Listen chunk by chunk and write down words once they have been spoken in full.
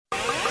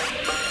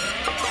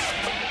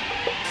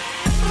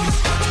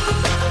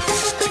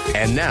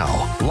And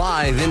now,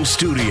 live in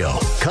studio,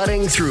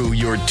 cutting through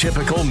your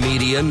typical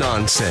media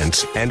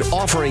nonsense and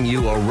offering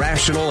you a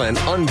rational and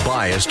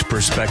unbiased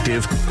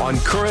perspective on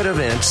current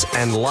events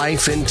and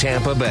life in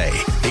Tampa Bay.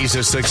 He's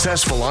a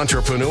successful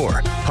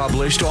entrepreneur,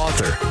 published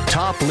author,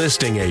 top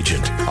listing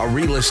agent, a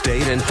real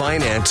estate and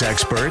finance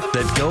expert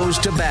that goes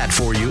to bat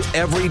for you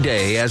every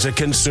day as a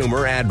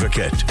consumer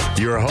advocate.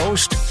 Your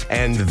host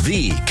and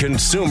the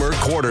consumer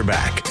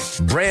quarterback,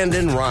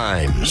 Brandon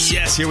Rhymes.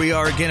 Yes, here we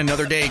are again,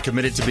 another day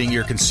committed to being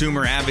your consumer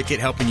advocate,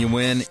 helping you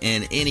win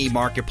in any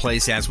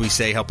marketplace, as we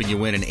say, helping you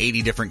win in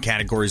 80 different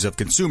categories of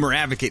consumer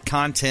advocate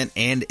content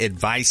and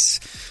advice.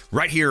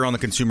 Right here on the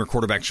Consumer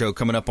Quarterback Show,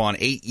 coming up on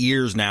 8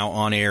 years now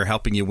on air,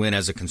 helping you win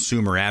as a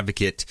consumer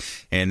advocate.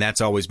 And that's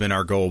always been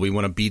our goal. We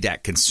want to be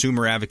that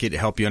consumer advocate to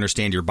help you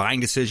understand your buying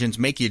decisions,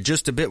 make you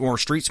just a bit more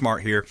street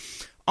smart here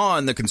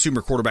on the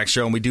Consumer Quarterback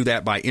Show, and we do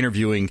that by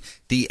interviewing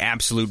the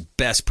absolute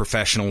best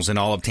professionals in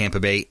all of Tampa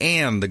Bay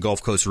and the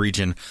Gulf Coast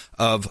region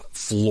of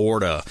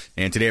Florida.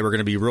 And today we're going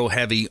to be real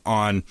heavy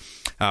on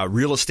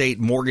real estate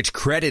mortgage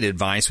credit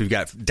advice. We've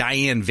got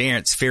Diane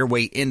Vance,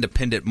 Fairway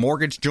Independent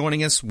Mortgage,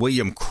 joining us,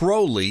 William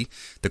Crowley,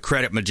 the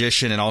credit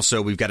magician, and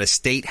also we've got a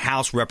State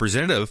House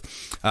representative,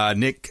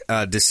 Nick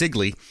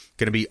DeSigli,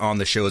 going to be on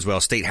the show as well.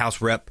 State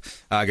House rep,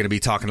 going to be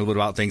talking a little bit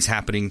about things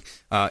happening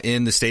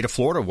in the state of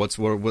Florida. What's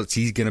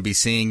he going to be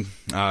seeing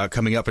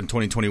coming up in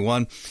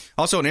 2021?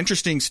 Also, an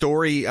interesting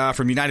story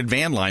from United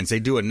Van Lines.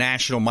 They do a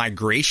national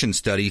migration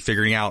study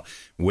figuring out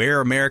where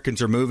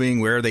Americans are moving,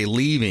 where are they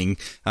leaving.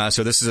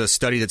 So this is a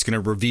study that's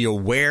going to reveal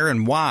where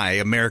and why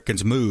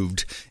Americans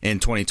moved in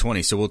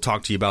 2020. So we'll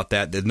talk to you about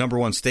that. The number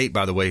one state,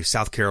 by the way,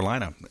 South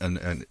Carolina,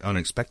 and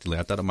unexpectedly.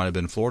 I thought it might have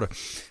been Florida.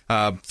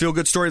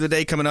 Feel-good story of the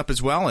day coming up as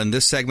well. And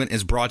this segment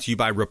is brought to you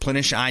by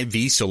Replenish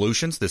IV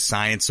Solutions, the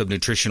science of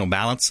nutritional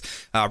balance.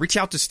 Reach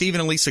out to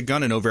Stephen and Lisa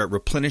Gunnan over at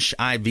Replenish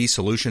IV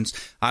Solutions.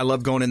 I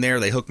love going in there.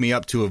 They hook me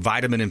up to a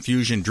vitamin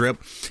infusion drip,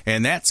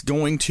 and that's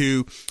going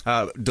to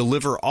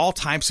deliver all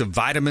types of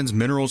vitamins,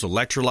 minerals,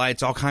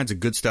 electrolytes, all kinds of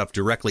good stuff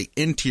directly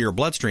into your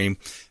bloodstream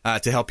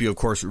to help you, of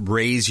course,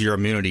 raise your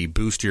immunity,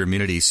 boost your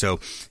immunity. So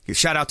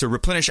shout out to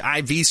Replenish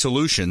IV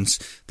Solutions,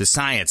 the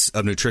science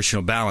of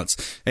nutritional balance.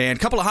 And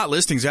a couple of hot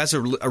listings. As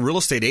a real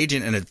estate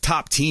agent and a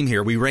top team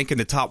here, we rank in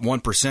the top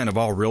 1% of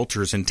all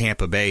realtors in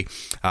Tampa Bay.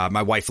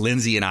 My wife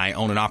Lindsay and I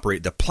own and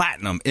operate the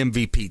Platinum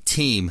MVP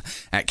team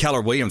at Keller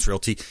Williams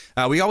Realty.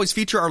 We always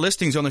feature our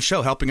listings on the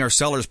show, helping our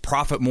sellers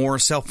profit more,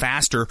 sell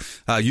faster,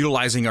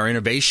 utilizing our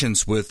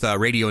innovations with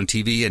radio and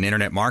TV and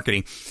internet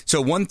marketing.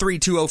 So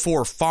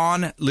 13204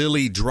 Fawn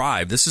Lily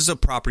Drive. This is a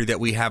property that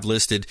we have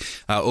listed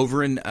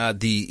over in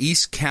the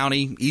East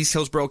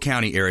Hillsborough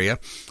County area.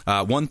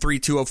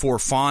 13204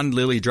 Fawn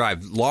Lily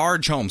Drive.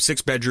 Large home,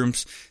 6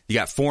 bedrooms. You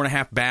got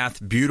 4.5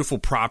 bath, beautiful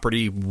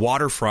property,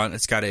 waterfront.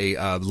 It's got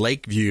a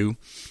lake view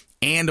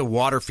and a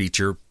water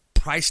feature.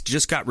 Price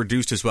just got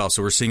reduced as well,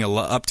 so we're seeing a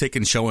uptick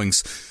in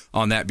showings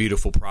on that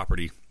beautiful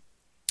property.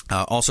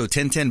 Also,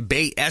 1010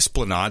 Bay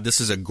Esplanade. This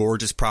is a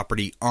gorgeous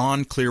property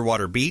on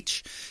Clearwater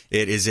Beach.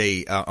 It is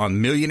on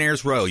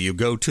Millionaires Row. You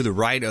go to the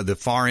right of the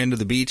far end of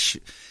the beach,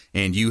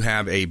 and you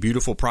have a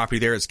beautiful property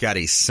there. It's got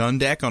a sun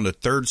deck on the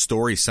 3rd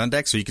story sun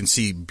deck, so you can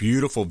see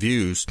beautiful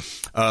views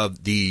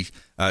of the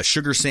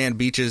sugar sand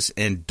beaches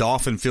and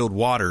dolphin-filled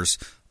waters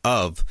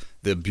of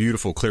the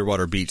beautiful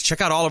Clearwater Beach. Check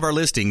out all of our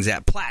listings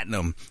at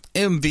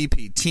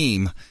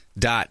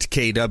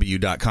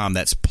platinummvpteam.kw.com.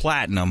 That's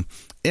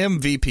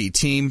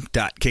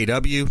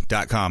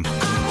platinummvpteam.kw.com.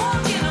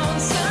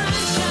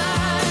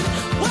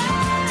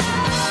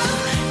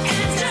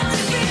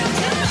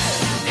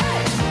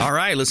 All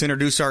right, let's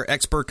introduce our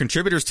expert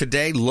contributors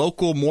today.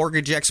 Local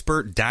mortgage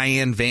expert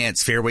Diane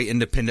Vance, Fairway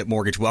Independent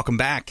Mortgage. Welcome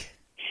back.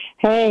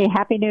 Hey,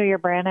 Happy New Year,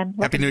 Brandon.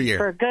 Happy New Year.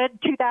 For a good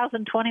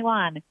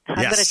 2021.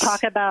 I'm Yes. going to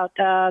talk about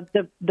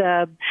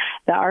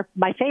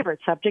my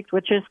favorite subject,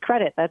 which is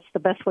credit. That's the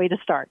best way to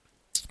start.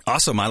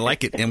 Awesome. I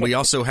like it. And we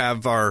also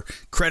have our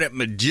credit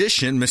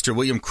magician, Mr.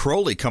 William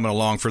Crowley, coming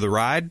along for the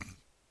ride.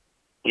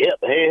 Yep.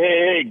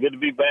 Hey. Good to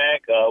be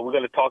back. We're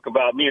going to talk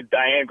about, me and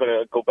Diane going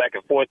to go back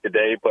and forth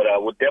today, but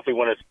we'll definitely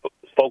want to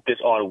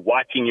focus on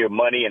watching your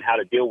money and how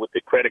to deal with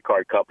the credit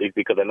card companies,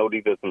 because I know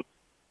these are some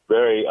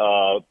very,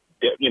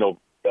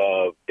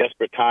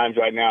 desperate times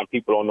right now, and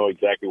people don't know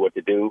exactly what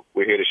to do.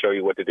 We're here to show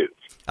you what to do.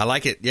 I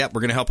like it. Yep,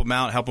 we're going to help them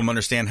out, help them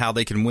understand how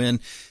they can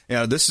win.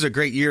 This is a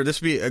great year. This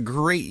would be a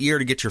great year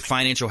to get your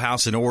financial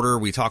house in order.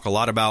 We talk a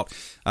lot about,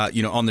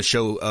 on the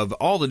show of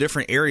all the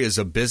different areas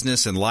of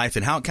business and life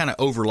and how it kind of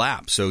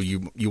overlaps. So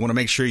you want to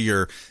make sure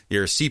your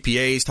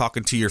CPAs,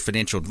 talking to your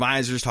financial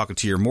advisors, talking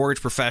to your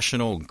mortgage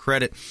professional,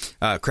 credit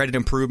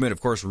improvement, of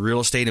course, real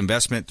estate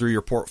investment through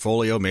your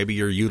portfolio. Maybe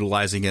you're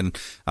utilizing an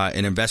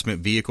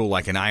investment vehicle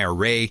like an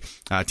IRA IRA,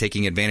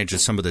 taking advantage of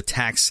some of the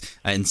tax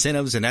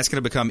incentives, and that's going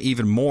to become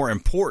even more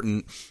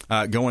important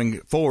going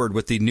forward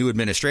with the new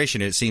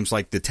administration. It seems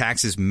like the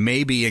taxes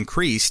may be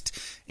increased.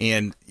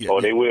 And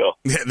they will.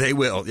 They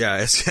will.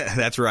 Yeah,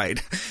 that's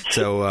right.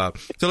 So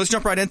let's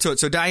jump right into it.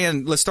 So,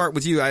 Diane, let's start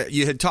with you.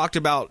 You had talked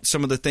about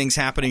some of the things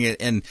happening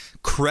in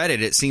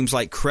credit. It seems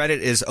like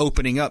credit is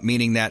opening up,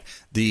 meaning that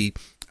the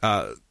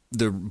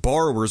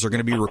borrowers are going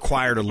to be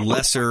required a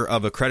lesser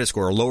of a credit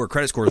score, or lower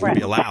credit score is going to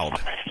be allowed.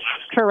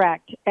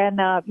 Correct. And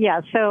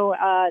so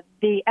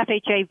the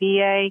FHA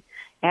VA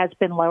has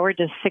been lowered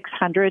to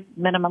 600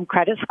 minimum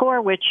credit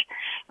score, which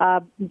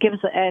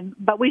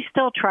but we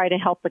still try to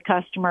help the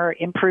customer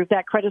improve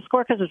that credit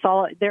score because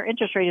their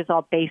interest rate is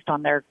all based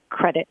on their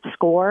credit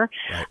score.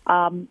 Right.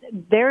 I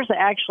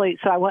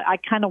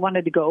kind of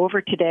wanted to go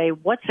over today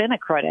what's in a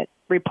credit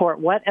report,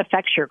 what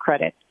affects your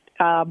credit.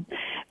 You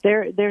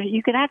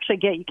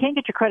can't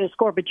get your credit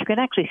score, but you can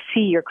actually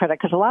see your credit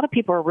because a lot of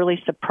people are really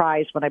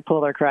surprised when they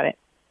pull their credit.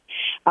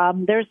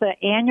 There's the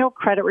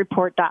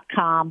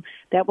annualcreditreport.com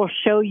that will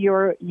show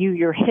your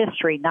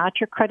history, not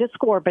your credit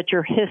score, but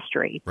your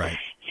history. Right.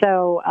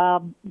 So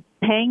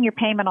paying your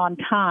payment on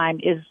time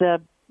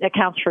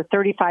accounts for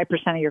 35%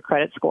 of your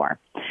credit score.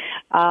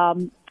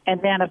 And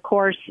then, of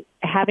course,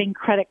 having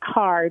credit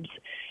cards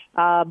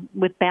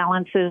with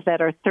balances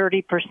that are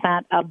 30%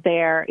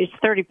 it's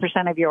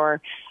 30% of your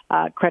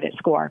credit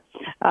score.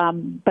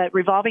 But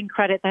revolving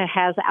credit that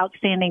has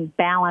outstanding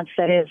balance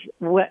that is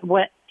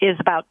what is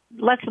about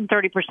less than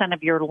 30%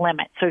 of your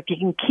limit. So if you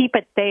can keep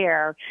it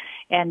there,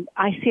 and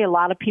I see a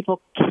lot of people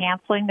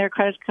canceling their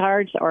credit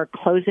cards or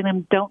closing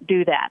them, don't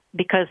do that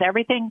because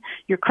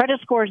your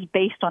credit score is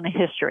based on a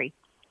history.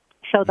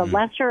 So the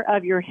lesser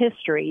of your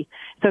history,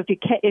 so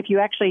if you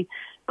actually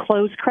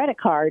close credit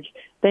cards,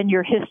 then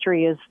your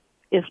history is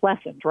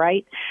lessened,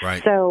 right?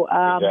 Right. So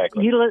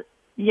exactly.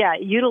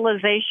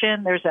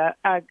 Utilization. There's a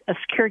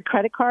secured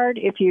credit card.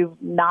 If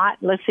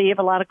let's say you have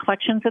a lot of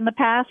collections in the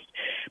past,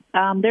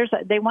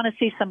 they want to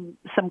see some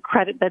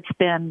credit that's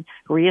been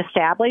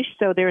reestablished.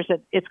 So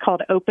it's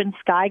called Open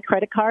Sky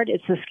credit card.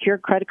 It's a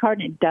secured credit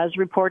card, and it does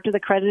report to the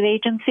credit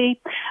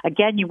agency.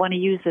 Again, you want to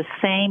use the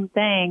same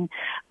thing,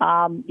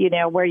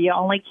 where you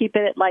only keep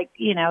it at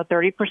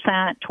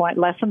 30%,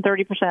 less than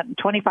 30%,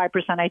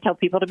 25%. I tell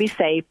people to be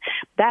safe.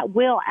 That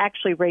will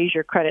actually raise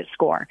your credit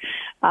score.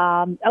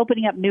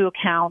 Opening up new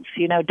accounts,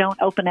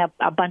 don't open up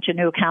a bunch of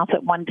new accounts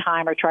at one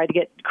time or try to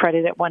get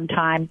credit at one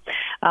time.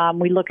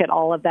 We look at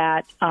all of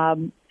that.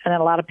 And then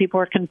a lot of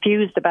people are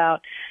confused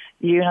about,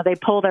 they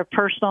pull their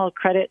personal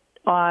credit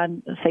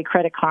on, say,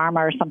 Credit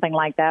Karma or something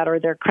like that, or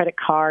their credit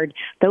card.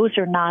 Those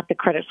are not the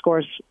credit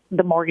scores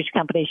the mortgage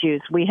companies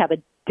use. We have a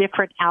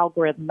different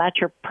algorithm. That's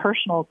your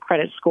personal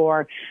credit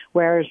score,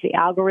 whereas the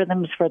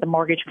algorithms for the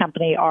mortgage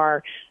company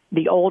are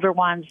the older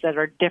ones that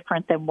are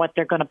different than what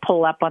they're going to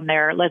pull up on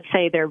let's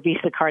say their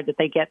Visa card that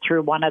they get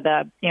through one of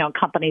the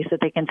companies that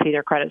they can see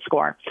their credit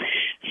score.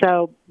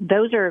 So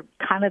those are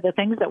kind of the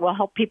things that will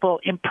help people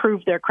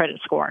improve their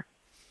credit score.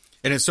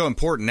 And it's so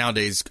important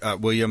nowadays,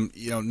 William,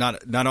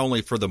 not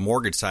only for the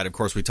mortgage side. Of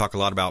course, we talk a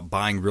lot about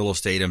buying real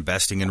estate,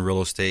 investing in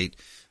real estate,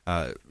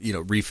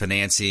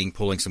 refinancing,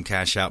 pulling some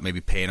cash out,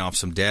 maybe paying off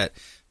some debt.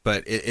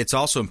 But it's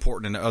also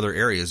important in other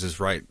areas, is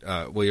right,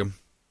 William?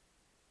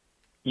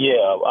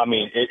 Yeah, I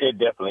mean, it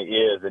definitely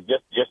is. And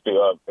just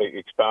to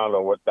expound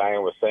on what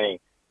Diane was saying,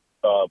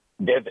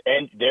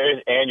 there is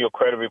annual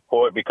credit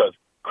report because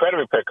credit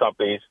repair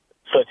companies,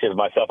 such as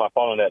myself, I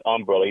fall under that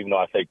umbrella, even though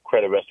I say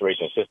credit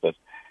restoration assistance.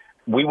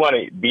 We want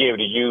to be able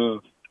to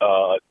use,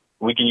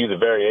 we can use a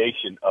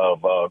variation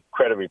of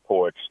credit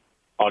reports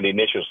on the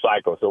initial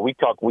cycle. So we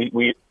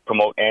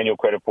promote annual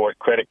credit report,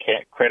 Credit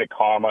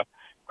Karma,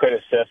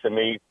 Credit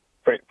Sesame,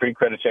 Free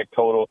Credit Check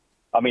Total.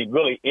 I mean,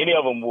 really, any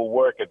of them will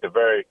work at the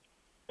very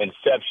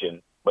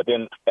inception. But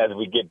then as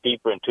we get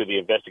deeper into the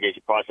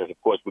investigation process,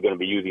 of course, we're going to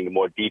be using the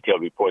more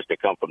detailed reports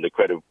that come from the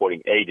credit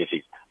reporting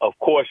agencies. Of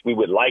course, we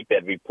would like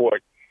that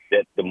report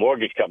that the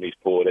mortgage companies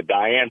pull, that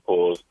Diane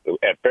pulls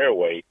at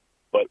Fairway,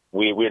 but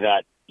we're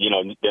not,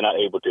 they're not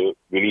able to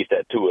release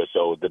that to us.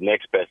 So the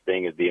next best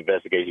thing is the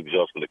investigation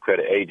results from the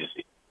credit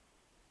agency.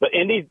 But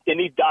in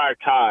these dire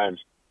times,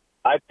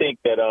 I think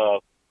that,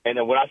 and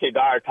then when I say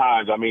dire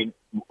times, I mean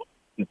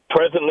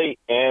presently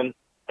and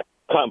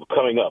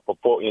coming up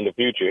in the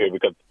future here,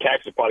 because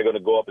taxes are probably going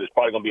to go up. There's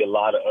probably going to be a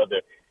lot of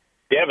other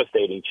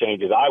devastating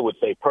changes, I would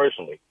say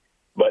personally,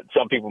 but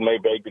some people may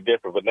beg to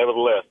differ. But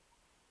nevertheless,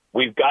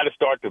 we've got to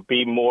start to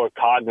be more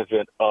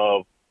cognizant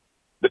of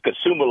the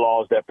consumer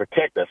laws that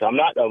protect us. I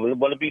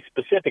want to be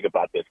specific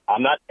about this.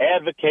 I'm not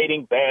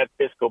advocating bad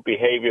fiscal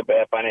behavior,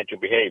 bad financial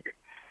behavior.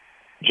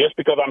 Just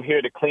because I'm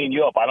here to clean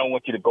you up, I don't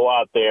want you to go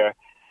out there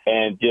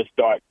and just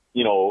start,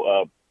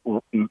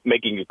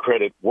 making your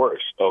credit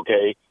worse,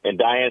 okay? And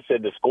Diane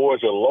said the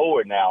scores are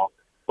lower now,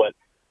 but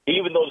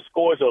even though the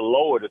scores are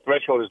lower, the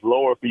threshold is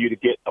lower for you to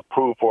get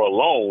approved for a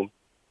loan,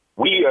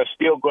 we are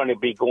still going to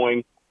be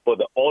going for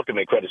the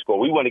ultimate credit score.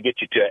 We want to get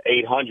you to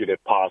 800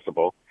 if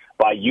possible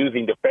by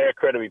using the Fair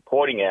Credit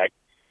Reporting Act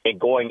and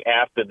going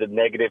after the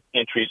negative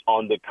entries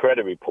on the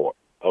credit report.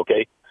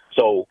 Okay,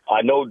 so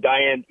I know,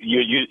 Diane,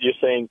 you're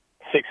saying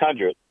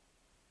 600,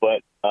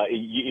 but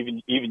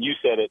even you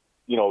said it.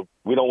 You know,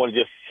 we don't want to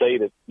just say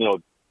that. You know,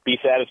 be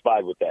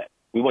satisfied with that.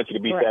 We want you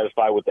to be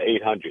satisfied with the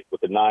 800,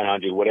 with the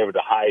 900, whatever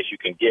the highest you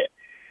can get.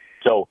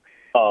 So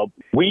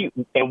we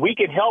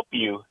can help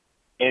you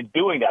in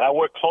doing that. I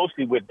work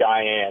closely with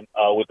Diane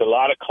with a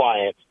lot of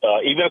clients,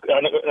 even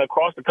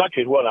across the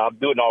country as well. Now, I'm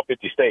doing all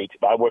 50 states,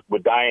 but I work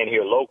with Diane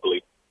here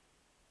locally.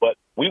 But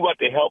we want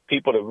to help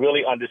people to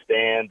really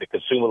understand the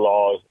consumer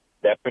laws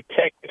that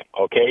protect them,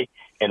 okay?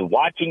 And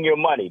watching your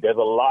money. There's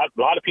a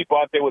lot of people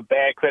out there with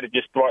bad credit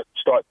just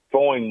start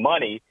throwing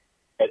money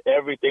at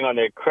everything on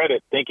their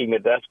credit, thinking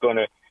that that's going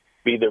to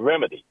be the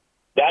remedy.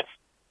 That's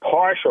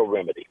partial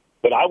remedy.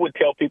 But I would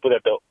tell people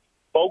that the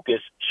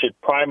focus should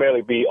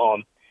primarily be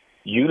on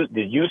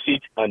the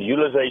usage and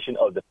utilization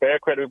of the Fair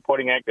Credit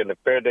Reporting Act and the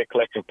Fair Debt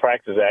Collection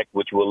Practices Act,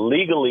 which will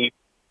legally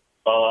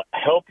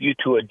help you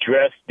to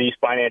address these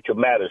financial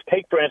matters.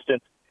 Take, for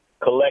instance,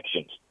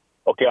 collections,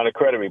 okay, on a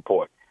credit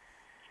report.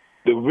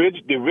 The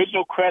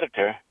original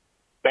creditor,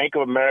 Bank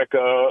of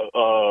America,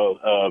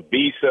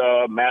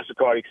 Visa,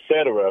 MasterCard, et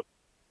cetera,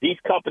 these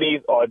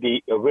companies are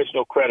the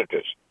original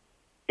creditors.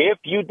 If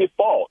you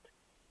default,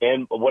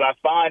 and what I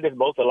find is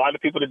a lot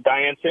of people that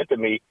Diane sent to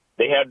me,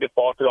 they have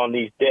defaulted on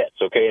these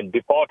debts, okay? And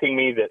defaulting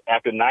means that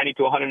after 90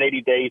 to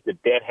 180 days, the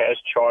debt has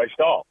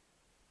charged off.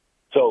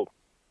 So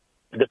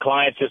the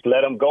clients just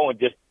let them go and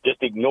just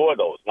ignore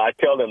those. And I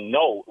tell them,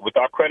 no, with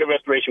our credit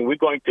restoration, we're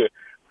going to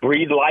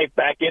breathe life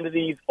back into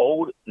these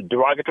old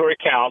derogatory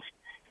accounts,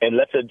 and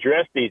let's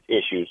address these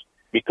issues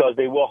because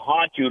they will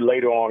haunt you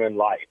later on in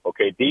life,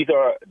 okay?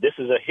 This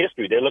is a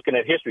history. They're looking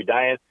at history.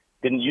 Diane,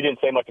 you didn't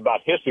say much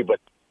about history, but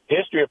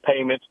history of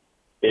payments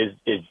is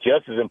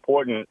just as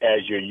important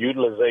as your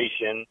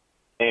utilization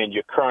and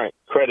your current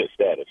credit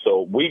status.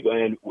 So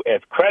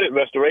as credit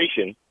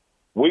restoration,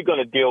 we're going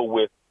to deal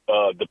with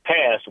the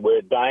past,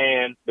 where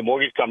Diane, the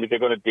mortgage companies, they're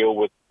going to deal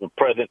with the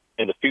present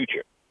and the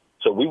future.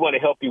 So we want to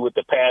help you with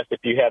the past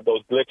if you have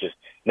those glitches.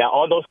 Now,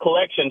 on those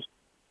collections,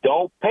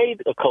 don't pay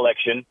the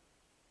collection,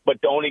 but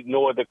don't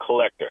ignore the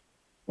collector.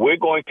 We're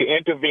going to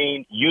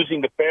intervene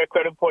using the Fair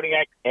Credit Reporting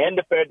Act and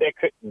the Fair Debt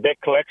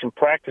Collection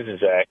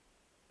Practices Act,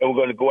 and we're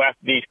going to go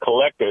after these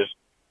collectors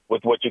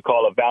with what you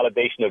call a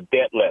validation of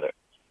debt letter.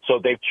 So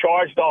they've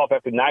charged off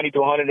after 90 to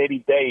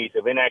 180 days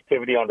of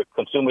inactivity on the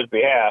consumer's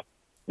behalf.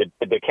 The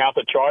accounts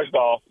are charged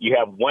off. You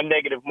have one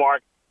negative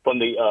mark from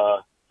the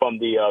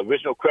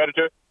original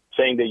creditor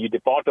saying that you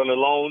default on the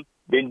loan.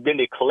 Then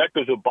the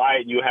collectors will buy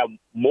it, and you have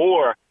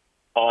more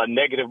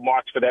negative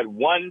marks for that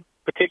one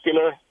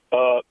particular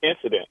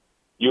incident.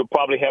 You'll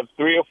probably have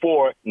 3 or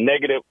 4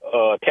 negative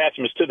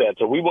attachments to that.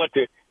 So we want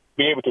to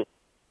be able to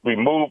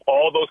remove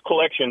all those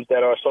collections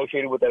that are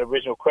associated with that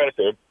original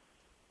creditor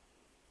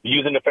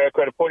using the Fair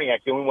Credit Reporting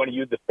Act. Then we want to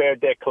use the Fair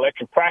Debt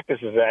Collection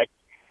Practices Act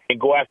and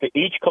go after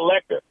each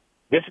collector.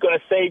 This is going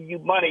to save you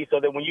money so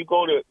that when you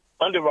go to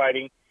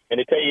underwriting and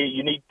they tell you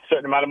you need a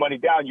certain amount of money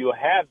down, you'll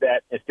have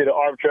that instead of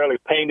arbitrarily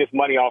paying this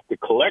money off the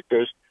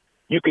collectors.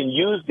 You can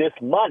use this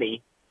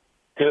money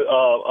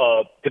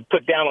to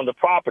put down on the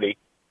property,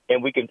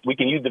 and we can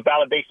use the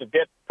validation of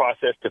debt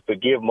process to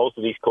forgive most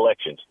of these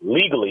collections,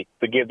 legally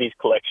forgive these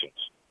collections.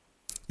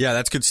 Yeah,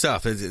 that's good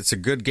stuff. It's a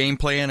good game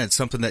plan. It's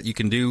something that you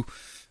can do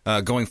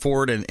going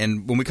forward.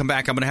 And when we come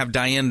back, I'm going to have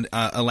Diane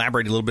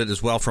elaborate a little bit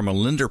as well from a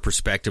lender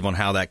perspective on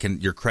how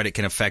your credit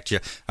can affect you.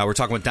 We're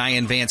talking with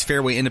Diane Vance,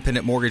 Fairway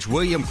Independent Mortgage,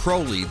 William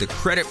Crowley, the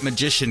credit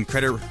magician,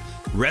 credit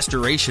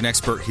restoration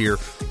expert here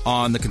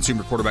on the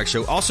Consumer Quarterback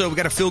Show. Also, we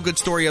got a feel-good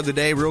story of the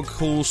day, real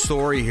cool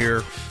story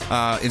here.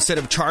 Instead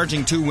of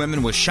charging 2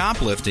 women with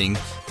shoplifting,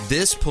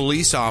 this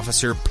police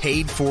officer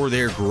paid for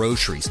their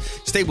groceries.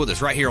 Stay with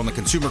us right here on the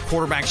Consumer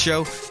Quarterback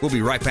Show. We'll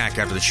be right back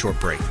after the short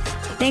break.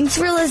 Thanks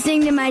for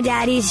listening to My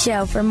Daddy's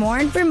Show. For more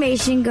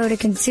information, go to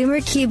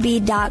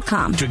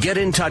ConsumerQB.com. To get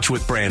in touch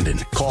with Brandon,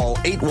 call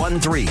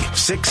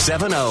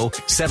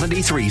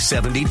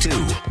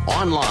 813-670-7372.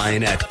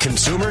 Online at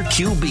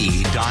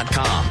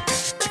ConsumerQB.com.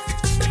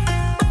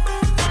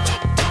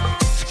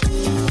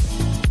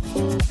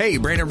 Hey,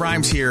 Brandon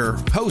Rhymes here,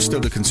 host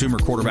of the Consumer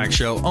Quarterback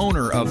Show,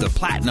 owner of the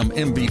Platinum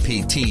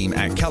MVP team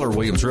at Keller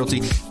Williams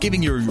Realty,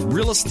 giving you a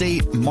real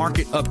estate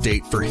market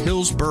update for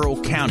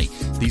Hillsborough County.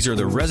 These are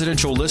the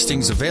residential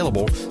listings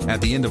available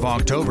at the end of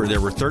October. There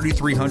were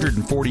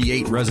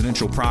 3,348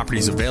 residential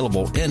properties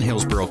available in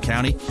Hillsborough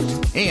County,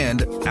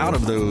 and out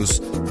of those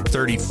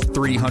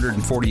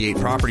 3,348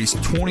 properties,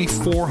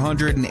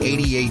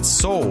 2,488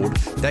 sold.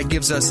 That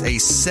gives us a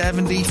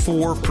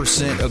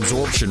 74%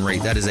 absorption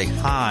rate. That is a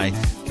high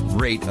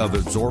rate of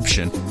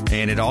absorption,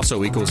 and it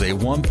also equals a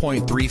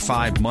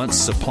 1.35 months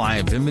supply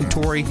of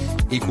inventory,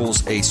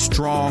 equals a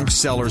strong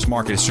seller's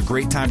market. It's a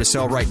great time to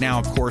sell right now.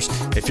 Of course,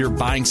 if you're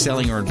buying,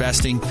 selling, or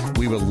investing,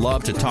 we would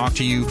love to talk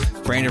to you.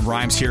 Brandon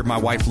Rhymes here. My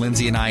wife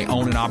Lindsay and I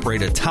own and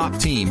operate a top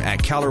team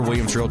at Keller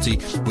Williams Realty.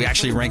 We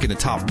actually rank in the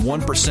top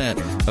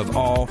 1% of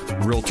all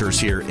realtors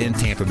here in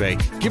Tampa Bay.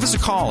 Give us a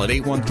call at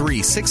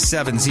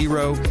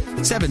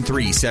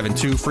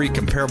 813-670-7372. Free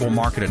comparable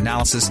market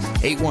analysis,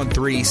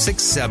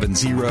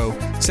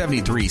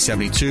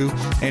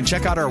 813-670-7372. And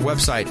check out our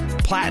website,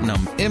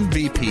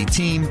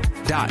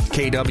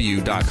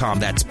 platinummvpteam.kw.com.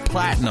 That's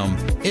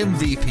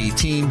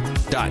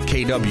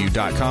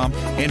platinummvpteam.kw.com.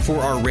 And for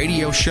our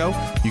radio show,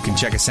 you can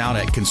check us out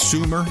at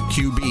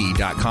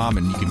consumerqb.com,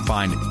 and you can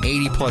find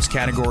 80-plus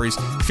categories,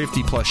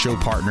 50-plus show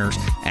partners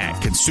at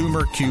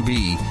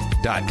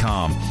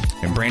consumerqb.com.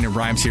 And Brandon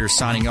Rhymes here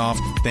signing off.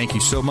 Thank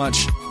you so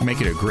much.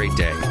 Make it a great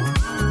day.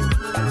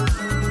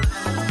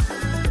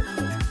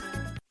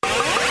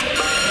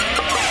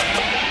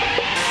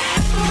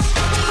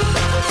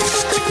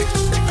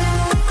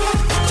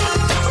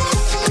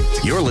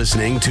 You're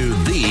listening to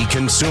The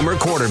Consumer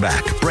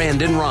Quarterback,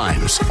 Brandon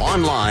Rhymes,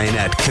 online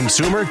at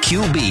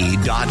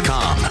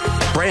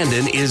consumerqb.com.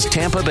 Brandon is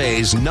Tampa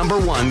Bay's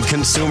 #1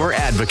 consumer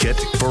advocate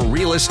for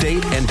real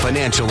estate and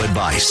financial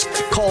advice.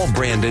 Call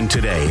Brandon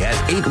today at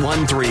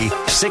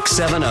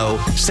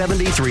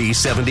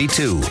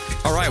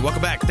 813-670-7372. All right,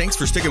 welcome back. Thanks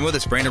for sticking with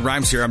us. Brandon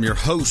Rhymes here. I'm your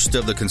host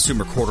of the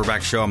Consumer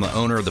Quarterback Show. I'm the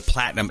owner of the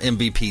Platinum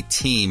MVP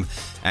team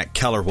at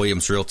Keller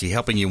Williams Realty,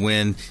 helping you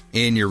win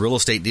in your real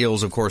estate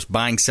deals. Of course,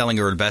 buying,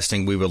 selling, or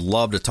investing. We would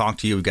love to talk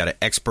to you. We've got an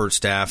expert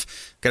staff.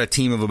 Got a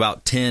team of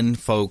about 10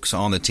 folks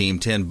on the team,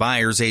 10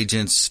 buyers,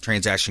 agents,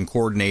 transaction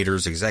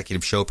coordinators,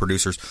 executive show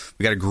producers.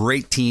 We got a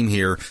great team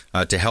here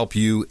to help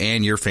you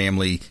and your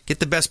family get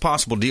the best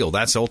possible deal.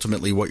 That's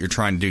ultimately what you're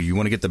trying to do. You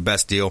want to get the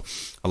best deal.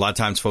 A lot of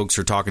times folks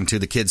are talking to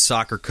the kids'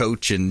 soccer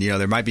coach, and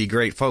there might be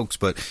great folks,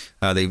 but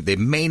they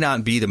may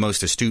not be the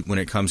most astute when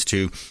it comes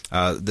to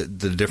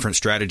the different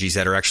strategies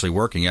that are actually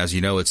working. As you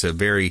know, it's a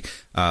very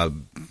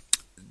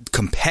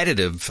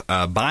competitive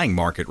buying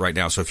market right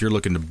now. So if you're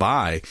looking to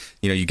buy,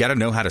 you got to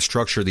know how to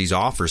structure these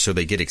offers so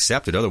they get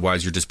accepted.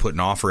 Otherwise, you're just putting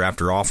offer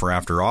after offer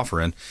after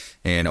offer in,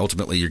 and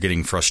ultimately you're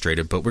getting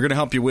frustrated. But we're going to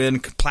help you win.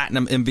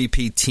 Platinum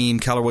MVP team,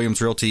 Keller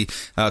Williams Realty.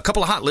 A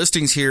couple of hot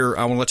listings here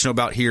I want to let you know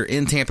about here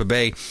in Tampa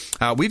Bay.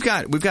 We've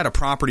got a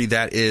property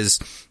that is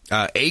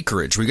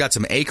acreage. We got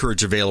some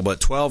acreage available at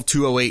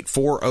 12208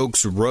 Four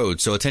Oaks Road.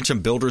 So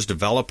attention builders,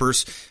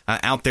 developers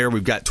out there.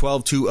 We've got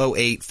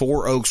 12208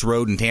 Four Oaks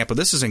Road in Tampa.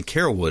 This is in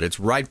Carrollwood. It's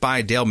right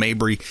by Dale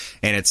Mabry,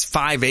 and it's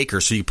 5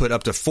 acres. So you put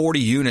up to 40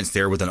 units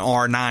there with an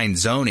R9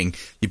 zoning.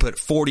 You put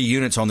 40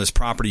 units on this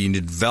property. You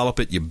develop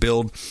it, you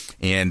build,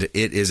 and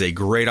it is a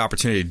great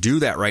opportunity to do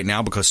that right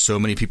now because so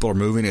many people are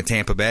moving to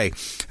Tampa Bay.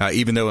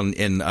 Even though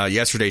in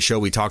yesterday's show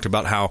we talked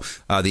about how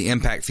the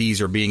impact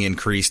fees are being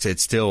increased,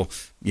 it's still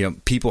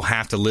people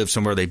have to live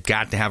somewhere. They've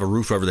got to have a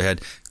roof over their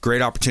head.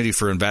 Great opportunity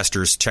for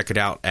investors. Check it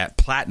out at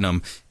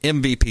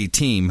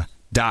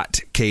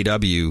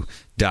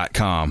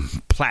platinummvpteam.kw.com.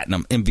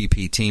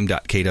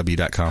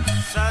 platinummvpteam.kw.com.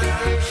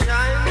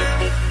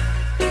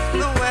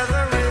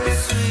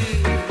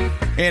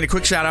 And a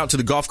quick shout out to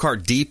the Golf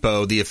Cart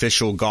Depot, the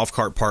official golf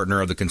cart partner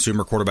of the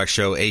Consumer Quarterback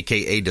Show,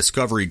 a.k.a.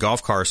 Discovery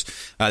Golf Cars.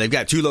 They've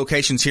got 2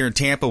 locations here in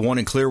Tampa, one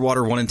in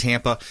Clearwater, one in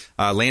Tampa,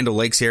 Land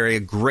O'Lakes area.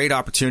 Great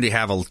opportunity to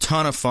have a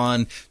ton of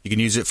fun. You can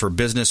use it for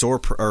business or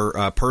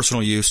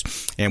personal use.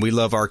 And we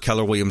love our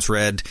Keller Williams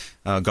Red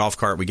golf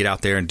cart. We get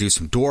out there and do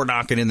some door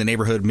knocking in the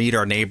neighborhood, meet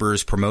our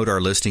neighbors, promote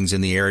our listings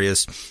in the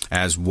areas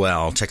as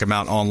well. Check them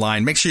out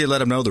online. Make sure you let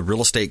them know the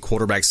Real Estate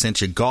Quarterback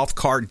sent you. Golf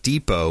Cart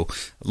Depot,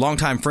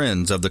 longtime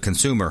friends of the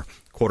Consumer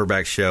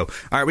Quarterback Show.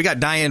 All right, we got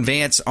Diane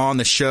Vance on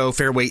the show,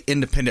 Fairway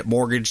Independent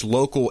Mortgage,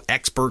 local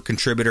expert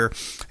contributor,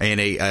 and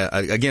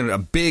again, a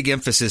big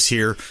emphasis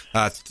here.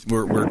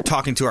 We're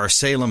talking to our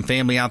Salem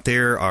family out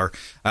there.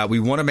 We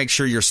want to make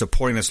sure you're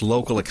supporting this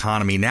local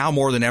economy. Now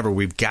more than ever,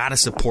 we've got to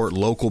support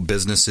local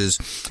businesses.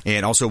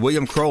 And also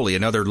William Crowley,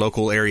 another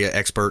local area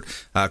expert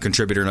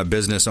contributor and a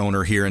business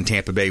owner here in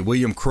Tampa Bay.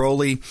 William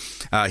Crowley,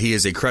 he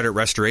is a credit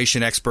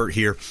restoration expert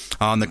here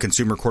on the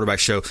Consumer Quarterback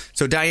Show.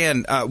 So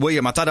Diane,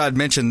 William, I thought I'd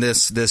mention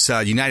this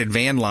United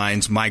Van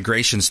Lines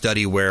migration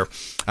study where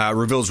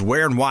reveals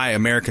where and why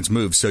Americans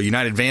move. So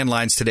United Van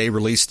Lines today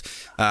released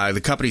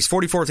the company's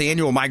 44th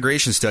annual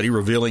migration study,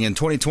 revealing in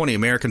 2020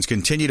 Americans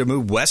continue to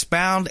move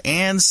westbound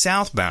and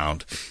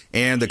southbound.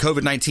 And the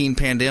COVID-19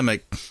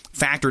 pandemic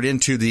factored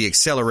into the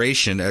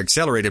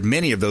accelerated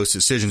many of those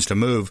decisions to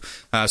move.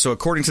 So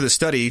according to the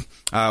study,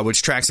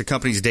 which tracks the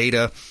company's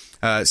data,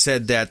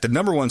 said that the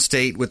number 1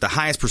 state with the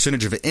highest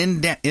percentage of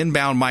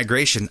inbound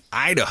migration,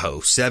 Idaho,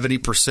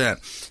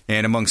 70%,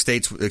 and among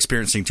states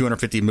experiencing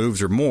 250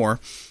 moves or more,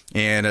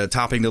 and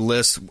topping the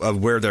list of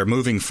where they're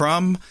moving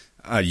from,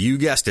 You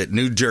guessed it,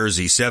 New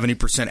Jersey,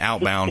 70%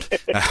 outbound,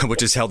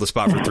 which has held the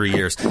spot for 3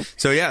 years.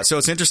 So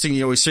it's interesting.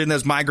 We've seen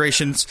those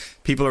migrations.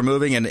 People are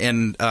moving,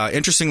 and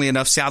interestingly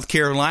enough, South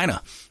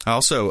Carolina,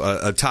 also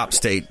a top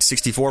state,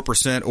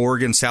 64%.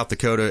 Oregon, South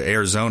Dakota,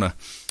 Arizona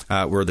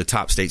were the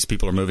top states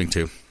people are moving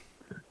to.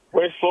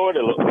 Where's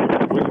Florida?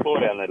 Where's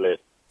Florida on that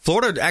list?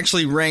 Florida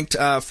actually ranked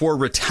for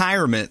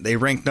retirement. They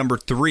ranked number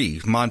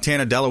 3.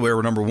 Montana, Delaware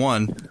were number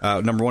 1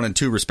 and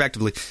 2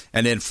 respectively,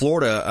 and then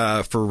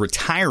Florida for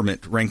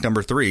retirement ranked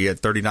number 3 at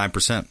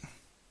 39%.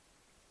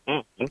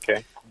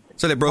 Okay.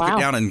 So they broke it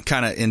down in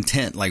kind of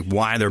intent, like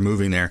why they're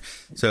moving there.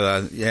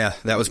 So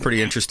that was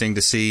pretty interesting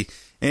to see.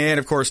 And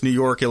of course, New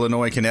York,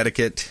 Illinois,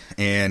 Connecticut,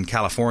 and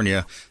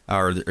California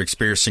are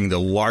experiencing the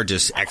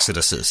largest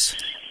exoduses.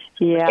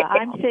 Yeah,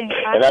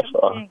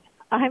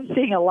 I'm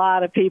seeing a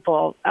lot of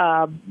people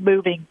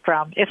moving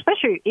from,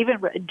 especially even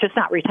just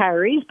not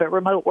retirees, but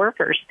remote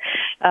workers.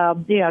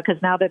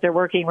 Because now that they're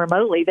working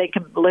remotely, they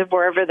can live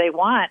wherever they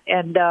want.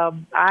 And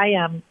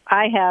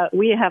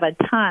we have a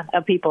ton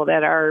of people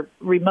that are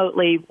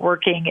remotely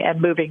working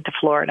and moving to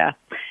Florida.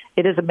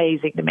 It is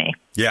amazing to me.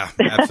 Yeah,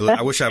 absolutely.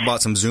 I wish I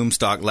bought some Zoom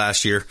stock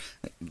last year.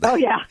 Oh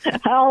yeah,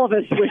 all of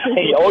us wish.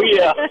 Oh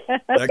yeah,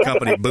 that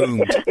company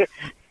boomed.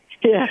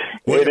 Yeah.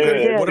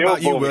 What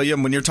about you,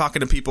 William? When you're talking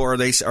to people, are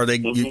they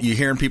you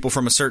hearing people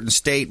from a certain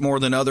state more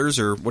than others,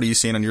 or what are you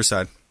seeing on your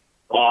side?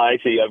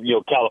 Actually,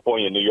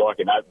 California, New York,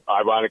 and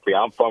ironically,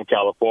 I'm from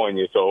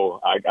California,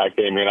 so I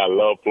came in. I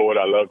love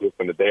Florida. I loved it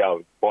from the day I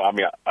was born. I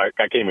mean,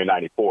 I came in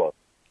 '94,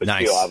 but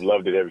nice. Still, I've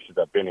loved it ever since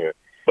I've been here.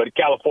 But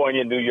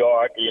California, New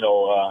York,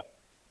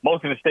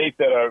 most of the states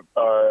that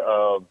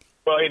are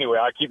well, anyway,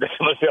 I'll keep that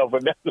to myself.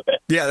 But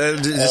yeah,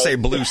 just say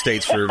blue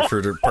states for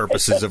the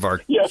purposes of our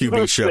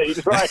QB show.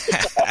 States,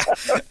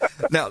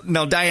 right.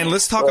 Now, Diane,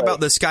 let's talk about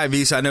the Sky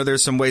Visa. I know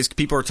there's some ways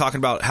people are talking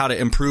about how to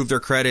improve their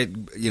credit,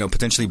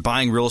 potentially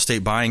buying real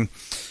estate, buying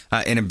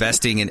and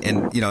investing.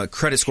 And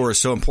credit score is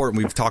so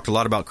important. We've talked a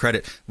lot about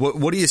credit.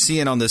 What are you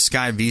seeing on the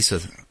Sky Visa?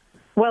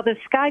 Well, the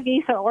Sky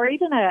Visa or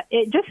even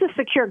just a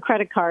secured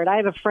credit card. I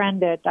have a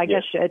friend at, I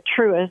guess, at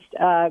Truist,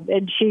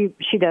 and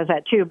she does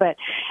that too. But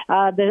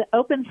the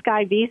Open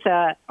Sky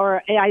Visa,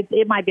 or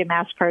it might be a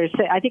MasterCard,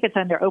 I think it's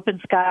under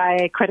Open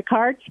Sky credit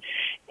cards,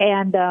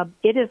 and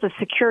it is a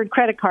secured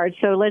credit card.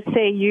 So let's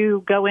say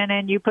you go in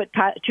and you put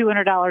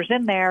 $200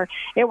 in there.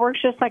 It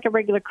works just like a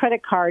regular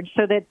credit card.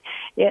 So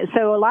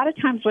a lot of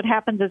times what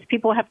happens is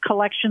people have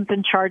collections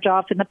and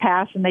charge-off in the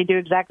past, and they do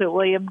exactly what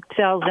William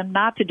tells them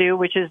not to do,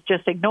 which is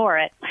just ignore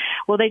it.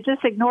 Well, they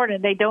just ignored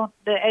it. They don't.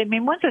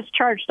 Once it's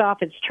charged off,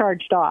 it's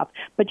charged off.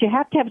 But you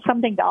have to have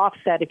something to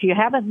offset. If you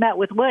haven't met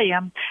with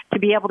William to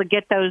be able to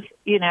get those,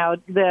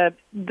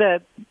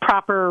 the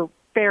proper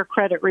fair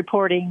credit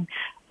reporting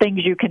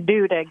things you can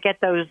do to get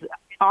those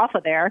off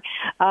of there,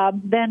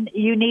 then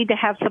you need to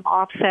have some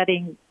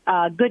offsetting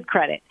good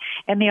credit.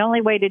 And the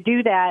only way to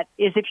do that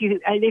is if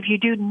you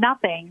do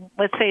nothing.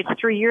 Let's say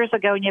it's 3 years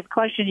ago and you have a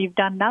collection, you've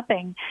done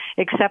nothing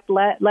except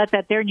let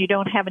that there, and you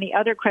don't have any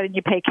other credit and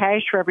you pay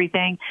cash for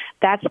everything.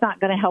 That's not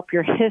going to help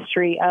your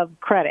history of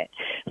credit.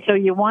 So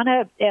you want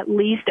to at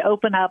least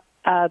open up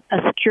a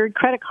secured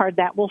credit card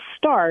that will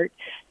start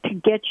to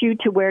get you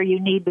to where you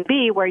need to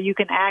be, where you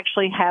can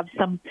actually have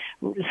some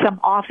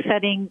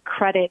offsetting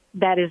credit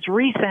that is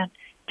recent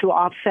to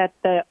offset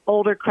the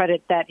older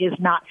credit that is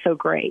not so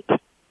great.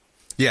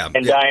 Yeah.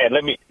 And Diane,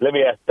 let me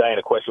ask Diane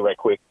a question right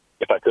quick,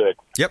 if I could.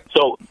 Yep.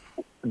 So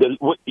the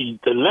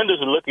lenders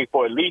are looking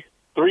for at least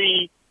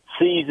 3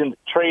 seasoned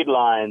trade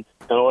lines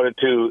in order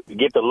to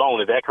get the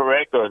loan. Is that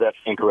correct, or is that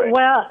incorrect?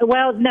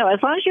 Well, no.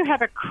 As long as you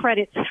have a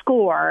credit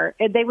score,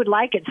 they would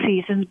like it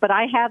seasoned. But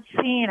I have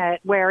seen it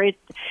where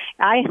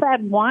I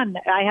had one.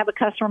 I have a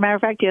customer. Matter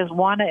of fact, he has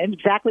one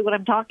exactly what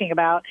I'm talking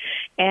about,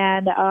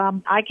 and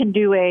I can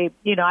do I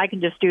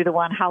can just do the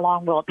one. How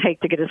long will it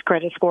take to get his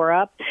credit score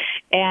up?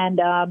 And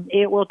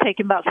it will take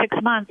him about 6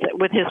 months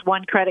with his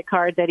one credit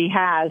card that he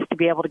has to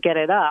be able to get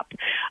it up.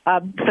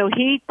 So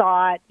he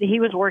thought he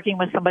was working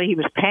with somebody he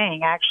was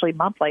paying actually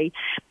monthly.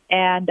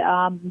 And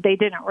they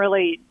didn't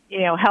really,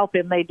 help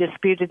him. They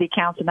disputed the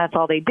accounts, and that's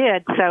all they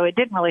did. So it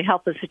didn't really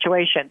help the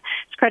situation.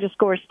 His credit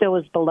score still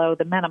is below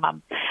the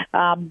minimum.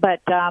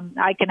 But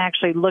I can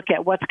actually look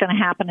at what's going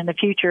to happen in the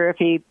future if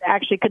he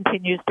actually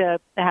continues to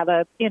have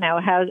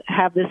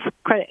have this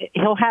credit.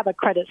 He'll have a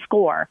credit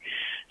score.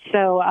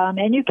 So,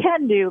 and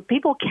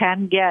people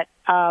can get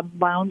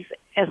loans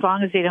as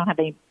long as they don't have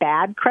any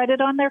bad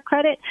credit on their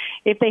credit.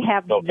 If they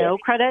have no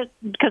credit,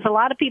 because a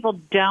lot of people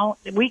don't,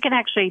 we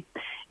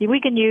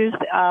can use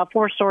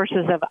 4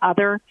 sources of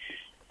other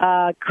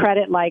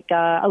credit, like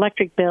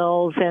electric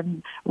bills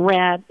and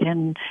rent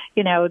and,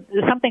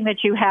 something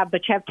that you have,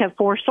 but you have to have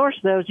 4 sources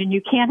of those, and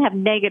you can't have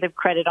negative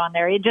credit on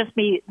there. It just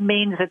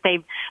means that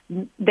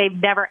they've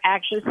never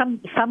actually,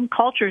 some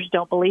cultures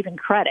don't believe in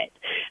credit.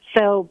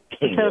 So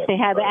if they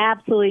have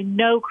absolutely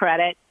no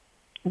credit,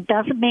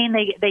 Doesn't mean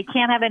they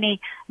can't have any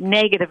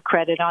negative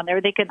credit on there.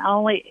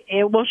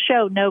 It will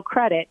show no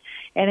credit,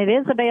 and it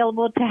is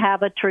available to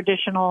have a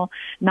traditional,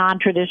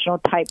 non-traditional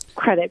type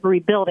credit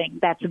rebuilding.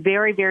 That's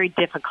very, very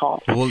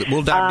difficult.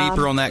 We'll dive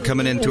deeper on that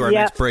coming into our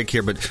next break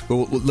here, but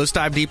let's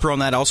dive deeper on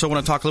that. Also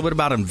want to talk a little bit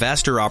about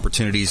investor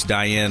opportunities,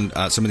 Diane,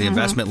 some of the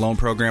investment loan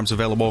programs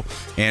available,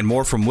 and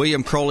more from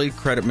William Crowley,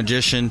 Credit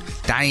Magician,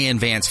 Diane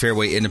Vance,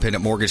 Fairway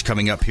Independent Mortgage,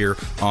 coming up here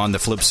on the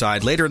flip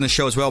side. Later in the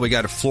show as well, we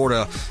got a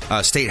Florida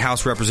State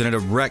House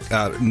Representative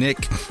Nick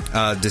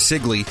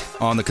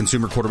DeSigli on the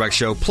Consumer Quarterback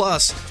Show.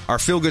 Plus, our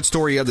feel-good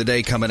story of the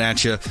day coming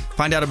at you.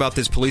 Find out about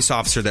this police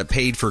officer that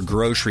paid for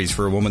groceries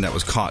for a woman that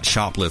was caught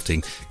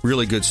shoplifting.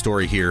 Really good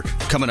story here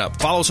coming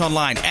up. Follow us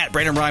online at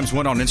Brandon Rhymes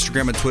 1 on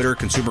Instagram and Twitter,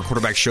 Consumer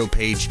Quarterback Show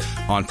page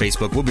on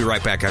Facebook. We'll be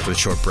right back after the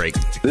short break.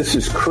 This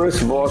is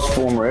Chris Voss,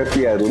 former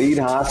FBI lead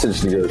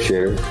hostage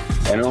negotiator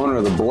and owner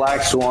of the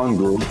Black Swan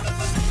Group,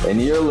 and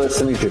you're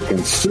listening to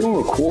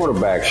Consumer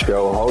Quarterback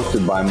Show,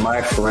 hosted by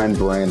my friend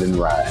Brandon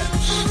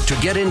Rhymes. To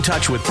get in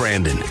touch with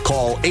Brandon,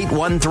 call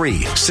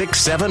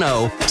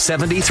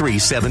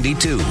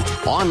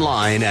 813-670-7372.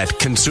 Online at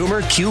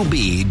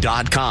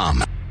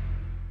consumerqb.com.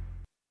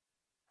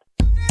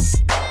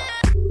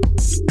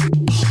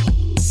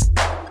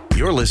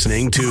 You're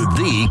listening to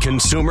the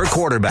Consumer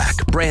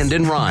Quarterback,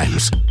 Brandon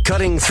Rhymes,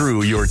 cutting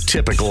through your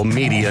typical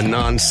media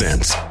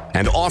nonsense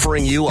and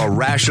offering you a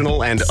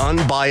rational and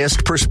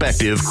unbiased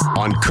perspective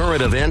on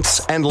current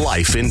events and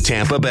life in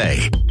Tampa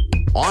Bay.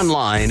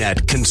 Online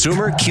at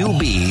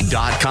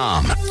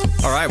consumerqb.com.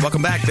 All right,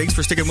 welcome back. Thanks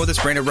for sticking with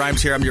us. Brandon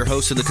Rhymes here. I'm your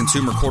host of the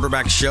Consumer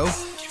Quarterback Show,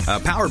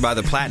 powered by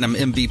the Platinum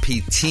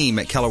MVP team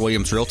at Keller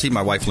Williams Realty.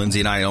 My wife Lindsay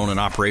and I own and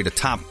operate a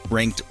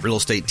top-ranked real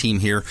estate team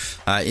here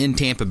in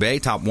Tampa Bay,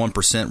 top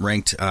 1%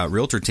 ranked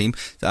realtor team.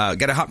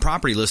 Got a hot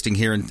property listing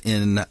here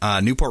in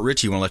Newport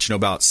Richey. Want to let you know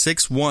about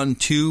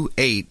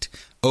 6128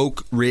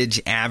 Oak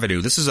Ridge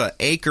Avenue. This is an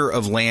acre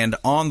of land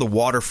on the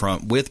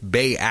waterfront with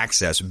bay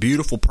access.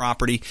 Beautiful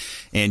property,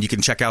 and you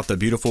can check out the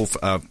beautiful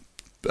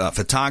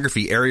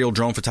photography, aerial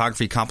drone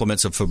photography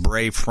compliments of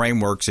Fabre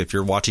frameworks if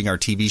you're watching our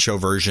TV show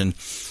version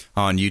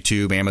on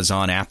YouTube,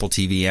 Amazon, Apple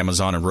TV,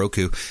 Amazon, and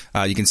Roku.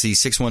 You can see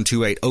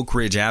 6128 Oak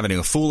Ridge Avenue,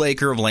 a full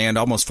acre of land,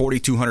 almost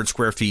 4,200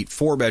 square feet,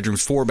 4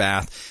 bedrooms, 4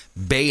 bath,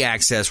 bay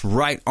access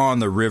right on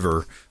the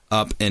river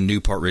up in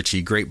Newport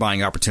Richey. Great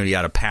buying opportunity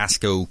out of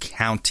Pasco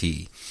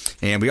County.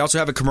 And we also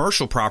have a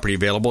commercial property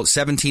available at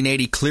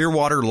 1780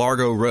 Clearwater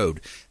Largo Road.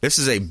 This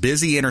is a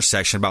busy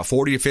intersection, about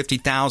 40 to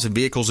 50,000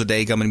 vehicles a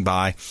day coming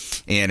by.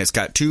 And it's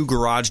got 2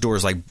 garage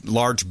doors, like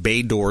large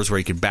bay doors where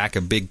you can back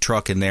a big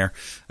truck in there.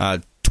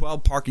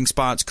 12 parking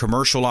spots,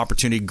 commercial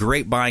opportunity,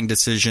 great buying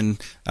decision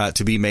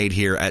to be made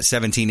here at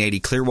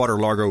 1780 Clearwater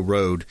Largo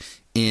Road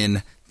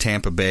in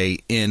Tampa Bay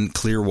in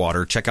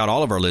Clearwater. Check out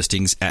all of our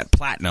listings at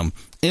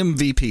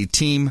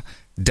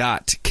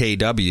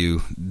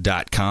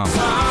PlatinumMVPteam.kw.com.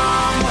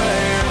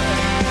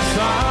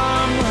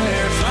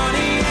 Somewhere sunny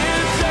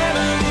and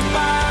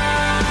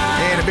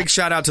 75. And a big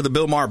shout out to the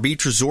Bilmar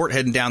Beach Resort,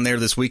 heading down there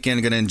this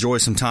weekend. Going to enjoy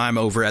some time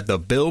over at the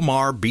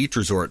Bilmar Beach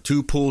Resort.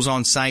 2 pools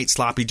on site,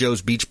 Sloppy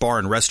Joe's Beach Bar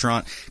and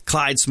Restaurant.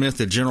 Clyde Smith,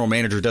 the general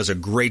manager, does a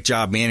great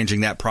job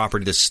managing that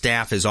property. The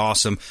staff is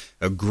awesome.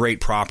 A great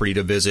property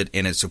to visit,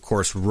 and it's, of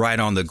course, right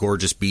on the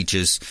gorgeous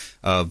beaches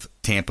of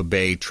Tampa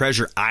Bay,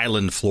 Treasure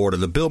Island, Florida.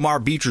 The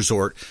Bilmar Beach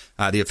Resort,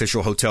 the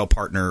official hotel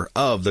partner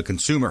of the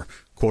Consumer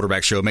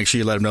Quarterback Show. Make sure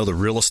you let them know the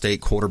real estate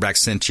quarterback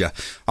sent you.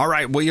 All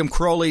right, William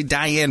Crowley,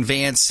 Diane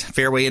Vance,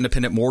 Fairway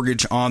Independent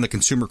Mortgage on the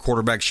Consumer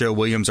Quarterback Show.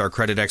 William's our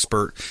credit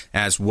expert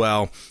as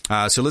well.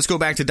 So let's go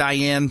back to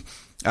Diane.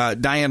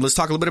 Diane, let's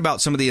talk a little bit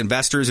about some of the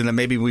investors, and then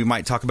maybe we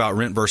might talk about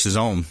rent versus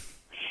own.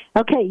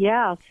 Okay,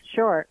 yeah,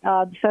 sure.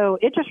 So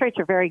interest rates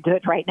are very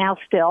good right now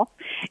still,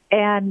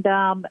 and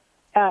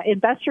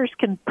investors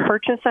can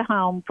purchase a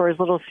home for as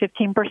little as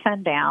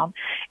 15% down,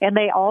 and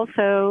they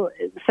also,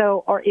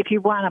 or if you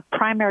want a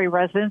primary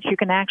residence, you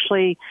can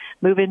actually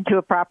move into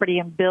a property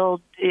and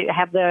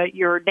have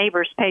your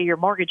neighbors pay your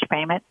mortgage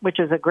payment, which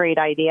is a great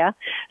idea.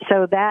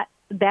 So that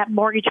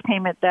mortgage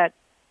payment that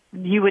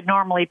you would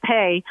normally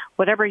pay,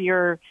 whatever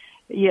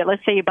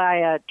let's say you buy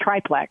a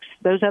triplex,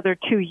 those other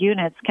 2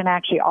 units can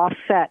actually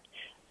offset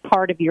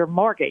part of your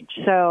mortgage.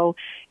 So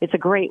it's a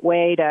great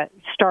way to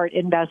start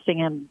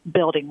investing and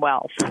building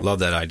wealth. Love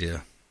that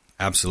idea.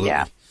 Absolutely.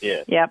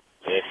 Yeah. Yep.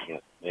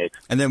 Excellent.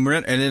 And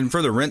then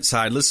for the rent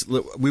side,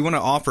 we want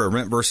to offer a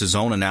rent versus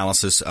own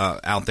analysis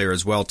out there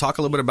as well. Talk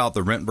a little bit about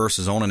the rent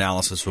versus own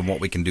analysis and what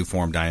we can do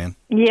for them, Diane.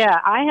 Yeah,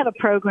 I have a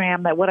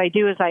program that what I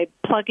do is I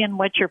plug in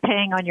what you're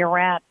paying on your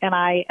rent, and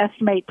I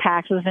estimate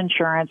taxes,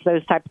 insurance,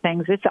 those type of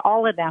things. It's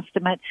all an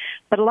estimate,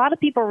 but a lot of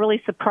people are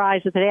really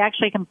surprised that they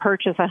actually can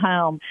purchase a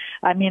home.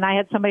 I mean, I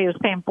had somebody who was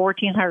paying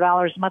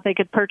 $1,400 a month. They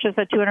could purchase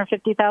a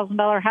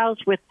 $250,000 house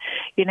with,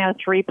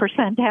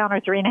 3% down or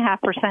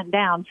 3.5%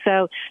 down.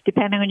 So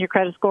depending on your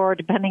credit score,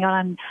 depending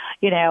on,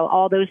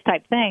 all those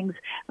type things,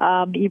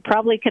 you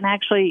probably can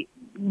actually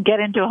get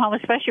into a home,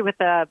 especially with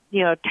the,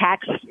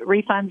 tax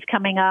refunds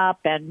coming up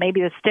and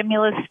maybe the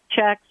stimulus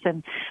checks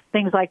and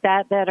things like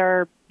that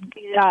are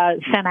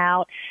sent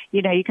out,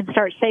 you can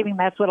start saving.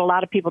 That's what a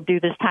lot of people do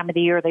this time of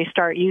the year. They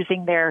start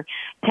using their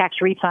tax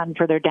refund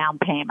for their down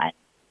payment.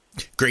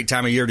 Great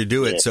time of year to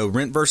do it. So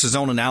rent versus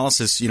own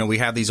analysis, we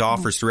have these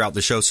offers throughout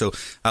the show. So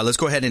let's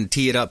go ahead and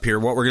tee it up here.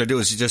 What we're going to do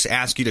is just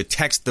ask you to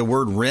text the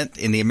word rent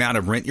and the amount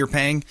of rent you're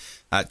paying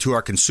to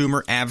our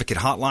Consumer Advocate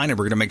hotline, and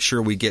we're going to make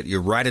sure we get you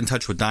right in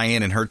touch with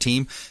Diane and her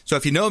team. So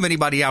if you know of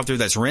anybody out there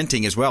that's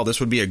renting as well, this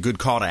would be a good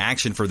call to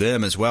action for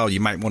them as well. You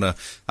might want to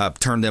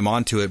turn them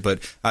on to it. But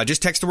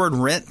just text the word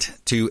rent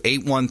to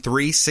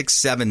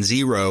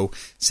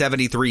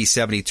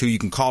 813-670-7372. You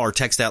can call or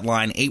text that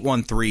line,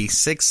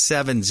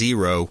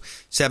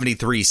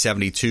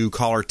 813-670-7372.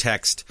 Call or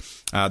text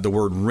the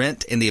word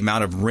rent and the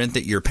amount of rent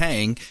that you're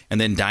paying. And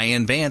then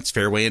Diane Vance,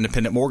 Fairway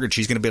Independent Mortgage,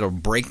 she's going to be able to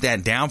break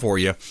that down for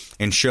you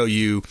and show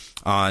you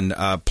on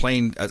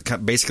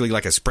basically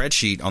like a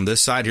spreadsheet on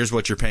this side. Here's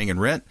what you're paying in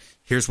rent.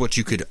 Here's what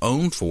you could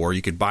own for.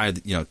 You could buy a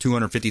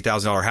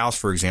 $250,000 house,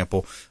 for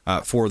example,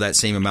 for that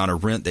same amount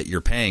of rent that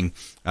you're paying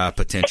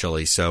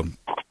potentially. So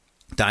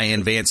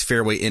Diane Vance,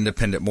 Fairway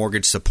Independent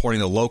Mortgage, supporting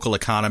the local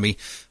economy,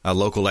 a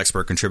local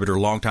expert contributor,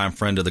 longtime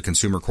friend of the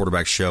Consumer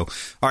Quarterback Show.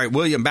 All right,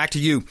 William, back to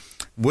you.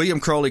 William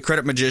Crowley,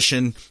 credit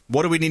magician.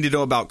 What do we need to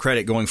know about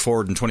credit going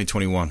forward in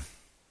 2021?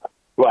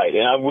 Right,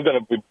 and we're going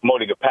to be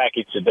promoting a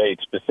package today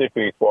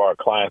specifically for our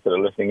clients that are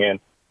listening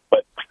in.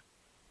 But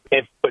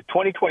for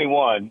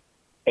 2021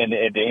 and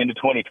at the end of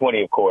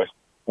 2020, of course,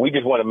 we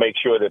just want to make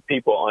sure that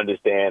people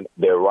understand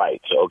their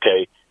rights,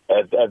 okay?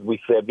 As we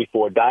said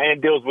before,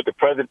 Diane deals with the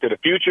present to the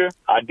future.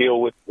 I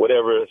deal with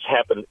whatever has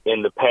happened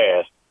in the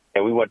past,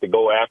 and we want to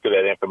go after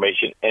that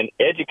information and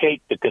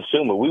educate the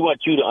consumer. We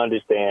want you to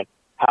understand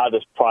how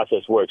this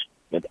process works.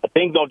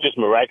 Things don't just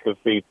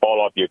miraculously fall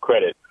off your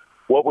credit.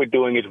 What we're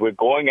doing is we're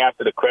going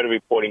after the credit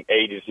reporting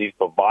agencies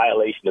for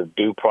violation of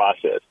due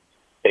process.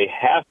 They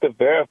have to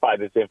verify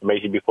this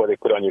information before they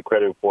put on your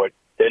credit report.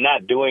 They're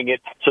not doing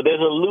it. So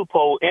there's a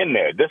loophole in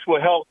there. This will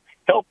help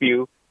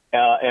you.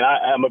 And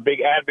I'm a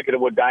big advocate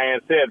of what Diane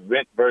said,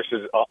 rent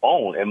versus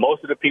own. And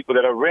most of the people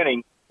that are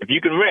renting, if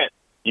you can rent,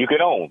 you can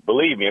own.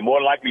 Believe me, and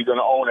more likely you're going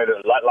to own at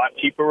a lot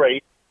cheaper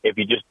rate if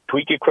you just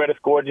tweak your credit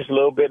score just a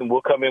little bit, and we'll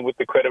come in with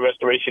the credit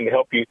restoration to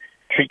help you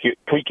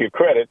tweak your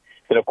credit.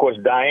 And, of course,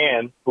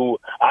 Diane, who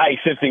I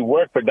essentially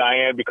work for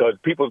Diane because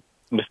people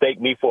mistake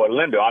me for a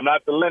lender. I'm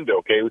not the lender,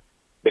 okay?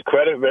 The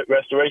credit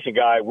restoration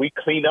guy, we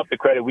clean up the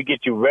credit. We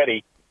get you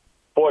ready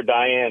for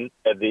Diane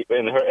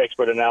in her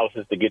expert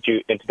analysis to get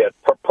you into that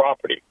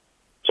property.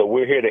 So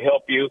we're here to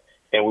help you,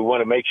 and we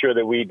want to make sure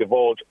that we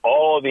divulge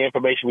all the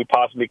information we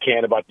possibly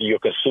can about your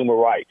consumer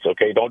rights,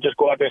 okay? Don't just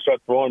go out there and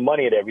start throwing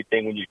money at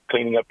everything when you're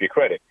cleaning up your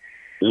credit.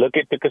 Look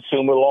at the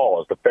consumer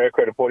laws, the Fair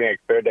Credit Reporting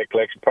Act, Fair Debt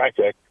Collection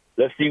Practice Act.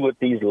 Let's see how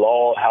these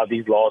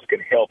laws can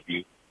help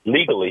you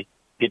legally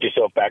get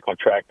yourself back on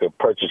track to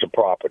purchase a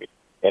property.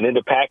 And in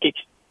the package,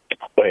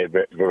 go ahead,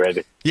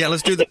 Randy. Yeah,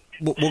 let's do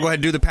we'll go ahead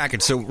and do the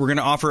package. So we're going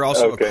to offer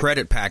also a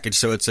credit package.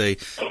 So it's a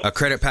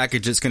credit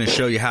package that's going to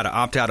show you how to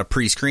opt out of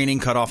pre-screening,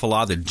 cut off a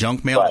lot of the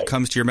junk mail that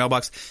comes to your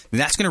mailbox. And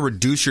that's going to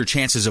reduce your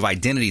chances of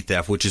identity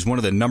theft, which is one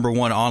of the number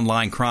one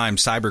online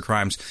crimes, cyber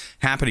crimes,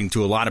 happening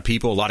to a lot of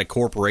people, a lot of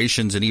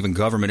corporations, and even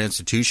government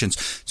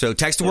institutions. So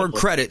text the word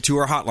credit to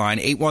our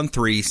hotline,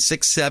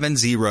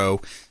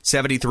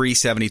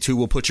 813-670-7372.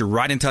 We'll put you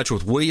right in touch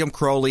with William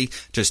Crowley.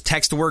 Just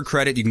text the word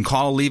credit. You can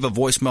call, leave a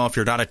voicemail if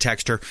you're not a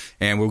texter,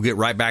 and we'll get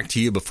right back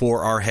to you before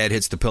our head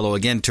hits the pillow.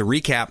 Again, to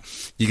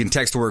recap, you can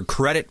text the word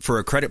credit for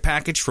a credit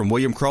package from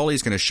William Crowley.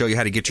 He's going to show you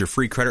how to get your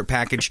free credit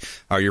package,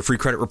 or your free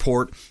credit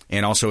report,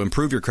 and also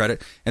improve your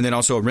credit. And then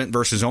also a rent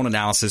versus own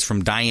analysis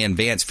from Diane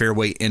Vance,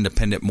 Fairway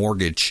Independent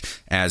Mortgage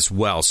as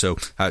well. So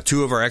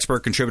two of our expert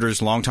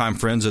contributors, longtime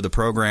friends of the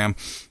program.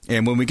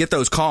 And when we get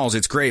those calls,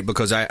 it's great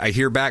because I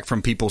hear back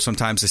from people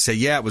sometimes that say,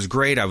 yeah, it was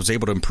great. I was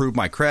able to improve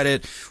my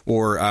credit.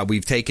 Or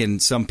we've taken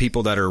some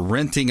people that are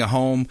renting a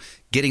home,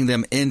 getting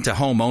them into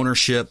home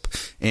ownership.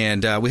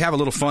 And we have a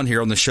little fun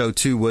here on the show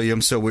too,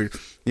 William. So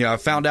I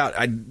found out,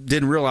 I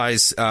didn't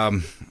realize,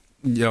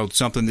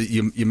 something that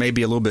you may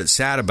be a little bit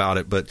sad about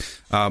it, but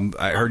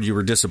I heard you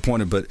were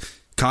disappointed, but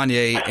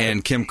Kanye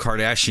and Kim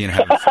Kardashian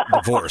have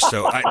divorced,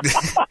 so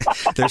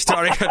they're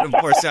starting a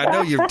divorce. I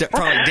know you're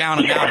probably down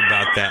and out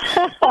about that.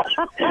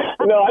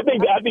 No, I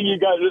think you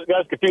guys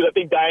confused. I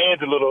think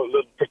Diane's a little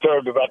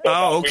perturbed about that.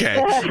 Oh,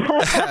 okay.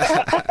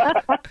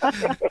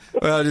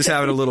 Well, just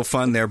having a little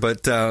fun there,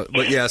 but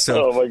yeah.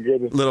 So, oh my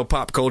goodness, little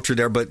pop culture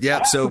there, but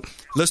yeah. So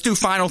let's do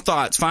final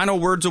thoughts, final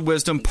words of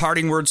wisdom,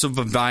 parting words of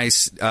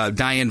advice.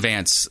 Diane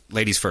Vance,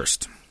 ladies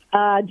first.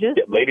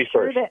 Ladies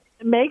first.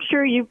 Make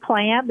sure you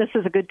plan. This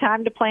is a good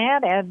time to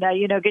plan, and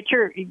get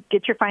your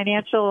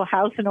financial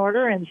house in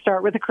order and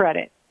start with the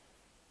credit.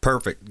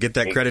 Perfect. Get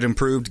that credit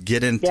improved.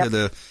 Get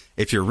into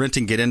if you're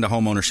renting, get into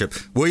home ownership.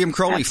 William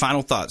Crowley,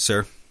 final thoughts,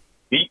 sir.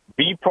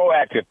 Be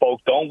proactive,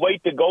 folks. Don't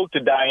wait to go to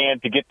Diane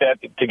to get that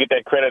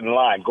credit in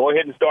line. Go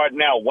ahead and start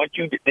now. Once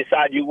you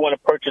decide you want to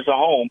purchase a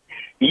home,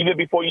 even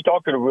before you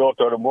talk to the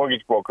realtor or the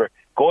mortgage broker,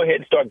 go ahead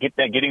and start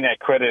getting that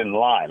credit in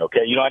line.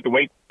 Okay, you don't have to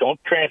wait. Don't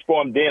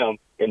transform them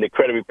into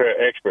credit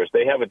repair experts.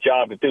 They have a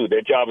job to do.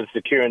 Their job is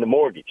securing the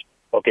mortgage.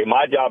 Okay,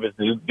 my job is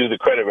to do the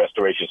credit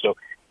restoration. So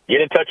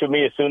get in touch with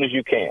me as soon as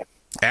you can.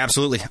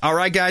 Absolutely. All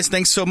right, guys.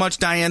 Thanks so much,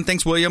 Diane.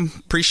 Thanks, William.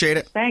 Appreciate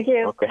it. Thank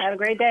you. Okay. Have a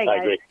great day, I guys.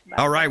 agree.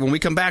 All right. When we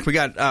come back, we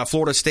got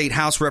Florida State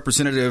House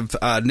Representative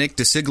Nick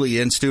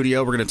DeCiglia in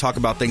studio. We're going to talk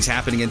about things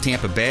happening in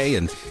Tampa Bay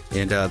and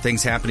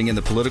things happening in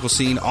the political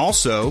scene.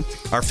 Also,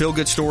 our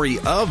feel-good story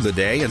of the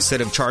day. Instead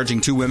of charging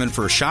two women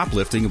for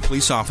shoplifting, a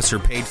police officer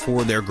paid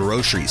for their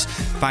groceries.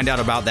 Find out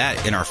about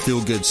that in our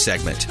feel-good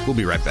segment. We'll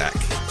be right back.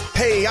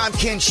 Hey, I'm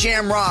Ken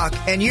Shamrock,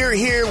 and you're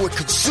here with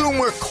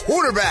Consumer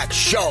Quarterback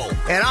Show.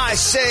 And I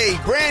say,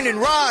 Brandon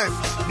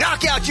Rhymes,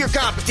 knock out your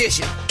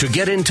competition. To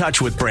get in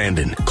touch with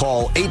Brandon,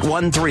 call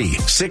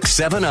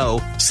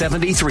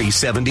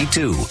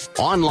 813-670-7372.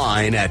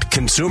 Online at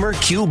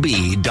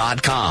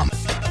consumerqb.com.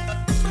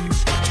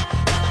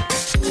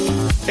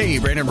 Hey,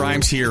 Brandon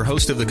Rhymes here,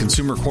 host of the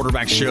Consumer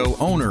Quarterback Show,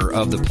 owner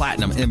of the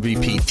Platinum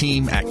MVP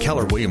team at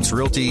Keller Williams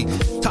Realty,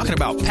 talking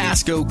about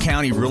Pasco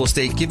County real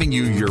estate, giving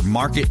you your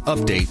market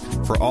update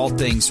for all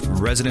things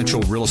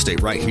residential real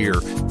estate right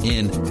here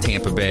in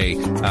Tampa Bay.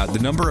 The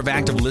number of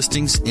active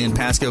listings in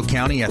Pasco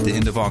County at the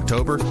end of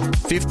October,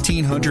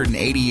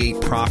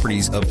 1,588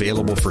 properties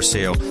available for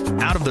sale.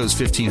 Out of those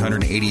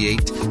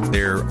 1,588,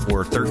 there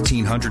were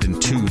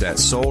 1,302 that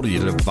sold.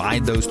 You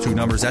divide those two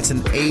numbers, that's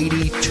an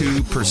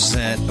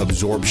 82%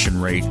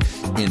 absorption rate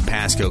in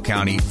Pasco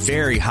County.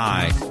 Very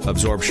high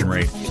absorption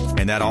rate.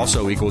 And that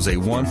also equals a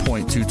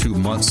 1.22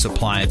 month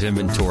supply of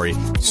inventory.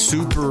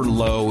 Super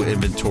low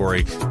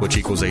inventory, which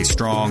equals a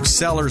strong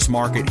seller's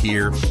market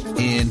here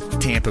in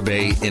Tampa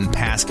Bay in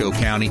Pasco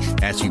County,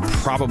 as you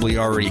probably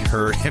already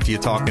heard if you're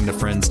talking to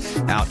friends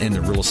out in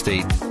the real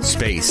estate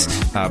space.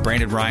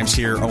 Brandon Rhymes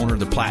here, owner of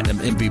the Platinum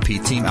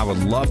MVP team. I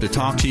would love to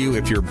talk to you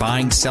if you're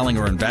buying, selling,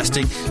 or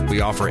investing.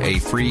 We offer a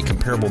free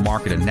comparable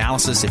market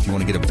analysis. If you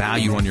want to get a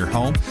value on your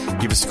home,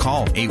 give us a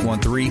call,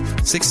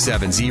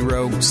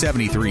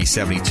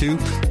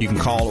 813-670-7372. You can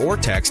call or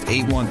text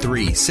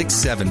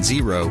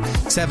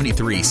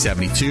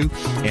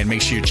 813-670-7372. And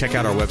make sure you check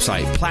out our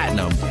website,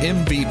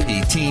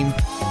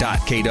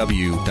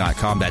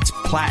 platinummvpteam.kw.com. That's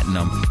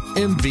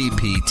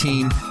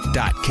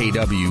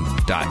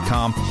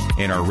platinummvpteam.kw.com.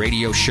 And our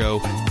radio show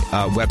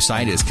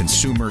website is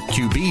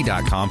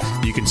consumerqb.com.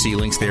 You can see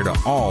links there to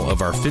all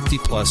of our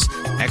 50-plus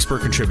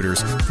expert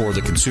contributors for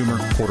the Consumer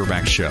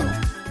Quarterback Show.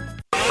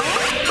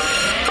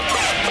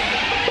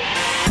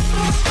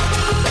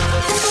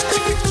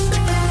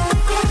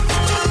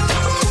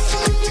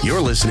 You're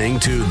listening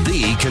to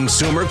The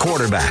Consumer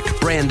Quarterback,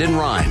 Brandon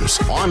Rhymes,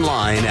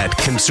 online at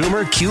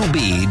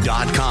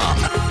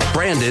consumerqb.com.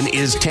 Brandon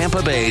is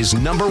Tampa Bay's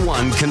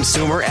 #1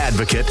 consumer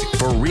advocate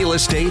for real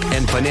estate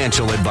and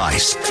financial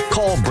advice.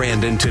 Call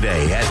Brandon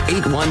today at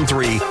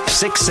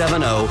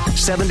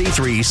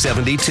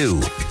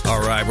 813-670-7372.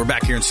 All right, we're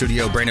back here in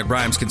studio. Brandon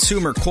Rhymes,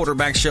 Consumer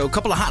Quarterback Show. A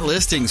couple of hot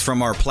listings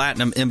from our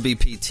Platinum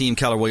MVP team,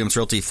 Keller Williams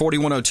Realty,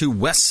 4102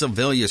 West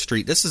Sevilla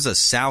Street. This is a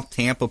South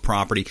Tampa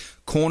property,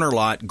 corner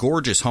lot,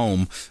 gorgeous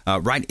home,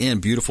 right in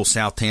beautiful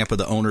South Tampa.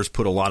 The owners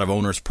put a lot of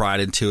owner's pride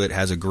into it.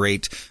 Has a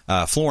great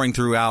flooring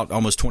throughout,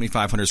 almost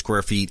 2,500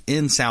 square feet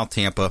in South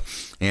Tampa.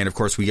 And, of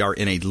course, we are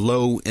in a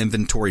low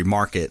inventory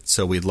market,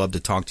 so we'd love to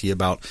talk to you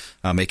about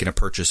making a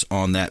purchase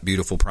on that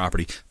beautiful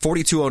property.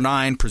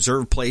 4209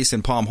 Preserve Place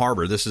in Palm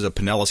Harbor. This is a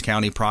Pinellas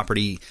County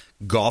property.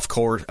 Golf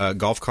course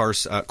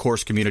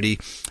community,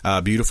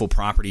 beautiful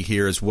property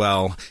here as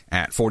well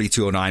at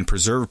 4209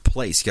 Preserve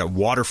Place. You got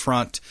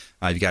waterfront,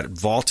 you got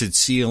vaulted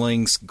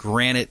ceilings,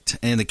 granite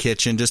in the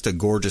kitchen, just a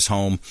gorgeous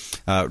home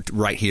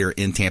right here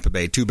in Tampa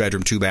Bay.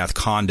 2-bedroom, 2-bath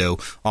condo,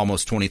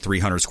 almost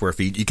 2,300 square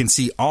feet. You can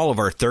see all of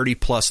our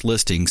 30-plus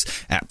listings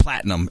at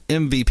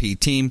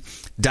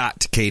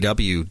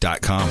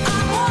platinummvpteam.kw.com.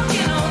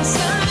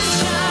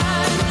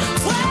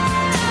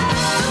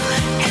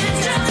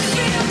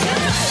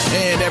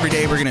 And every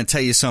day we're going to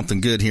tell you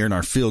something good here in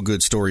our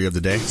feel-good story of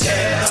the day.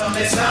 Tell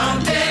me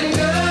something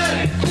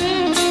good.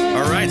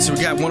 All right, so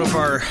we got one of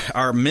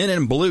our men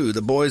in blue,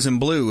 the boys in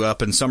blue,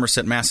 up in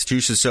Somerset,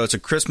 Massachusetts. So it's a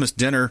Christmas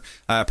dinner,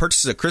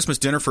 purchases a Christmas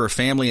dinner for a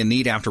family in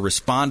need after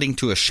responding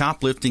to a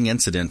shoplifting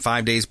incident.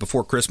 5 days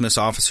before Christmas,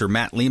 Officer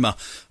Matt Lima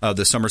of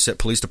the Somerset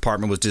Police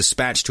Department was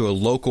dispatched to a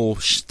local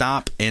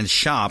stop and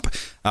shop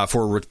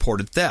for a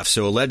reported theft.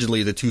 So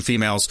allegedly, the two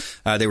females,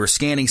 they were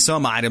scanning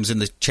some items in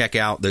the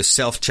checkout, the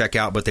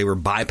self-checkout, but they were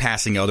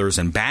bypassing others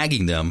and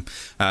bagging them.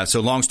 So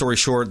long story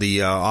short,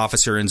 the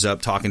officer ends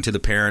up talking to the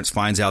parents,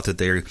 finds out that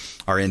they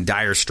are in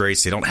dire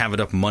straits. They don't have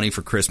enough money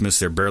for Christmas.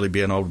 They're barely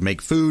being able to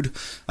make food.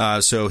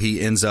 So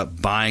he ends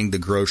up buying the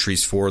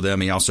groceries for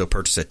them. He also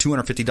purchased a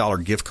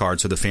 $250 gift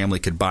card so the family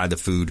could buy the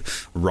food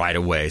right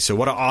away. So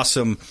what an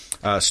awesome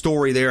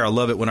story there. I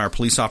love it when our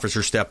police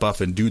officers step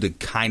up and do the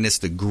kindness,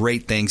 the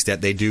great things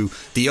that they do.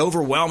 The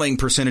overwhelming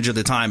percentage of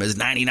the time is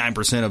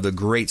 99% of the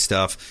great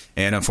stuff.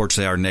 And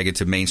unfortunately, our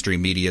negative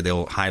mainstream media,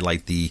 they'll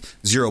highlight the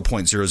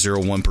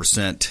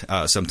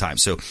 0.001%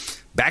 sometimes. So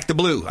back to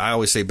blue. I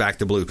always say back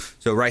to blue.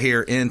 So right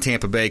here in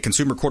Tampa Bay,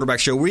 Consumer Quarterback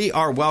Show, we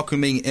are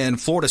welcoming in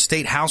Florida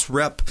State House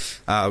Rep.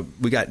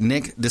 We got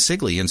Nick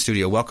DeSigli in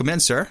studio. Welcome in,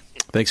 sir.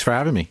 Thanks for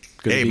having me.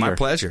 Good to be here.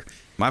 Pleasure.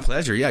 My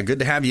pleasure. Yeah, good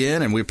to have you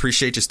in, and we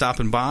appreciate you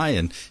stopping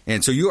by.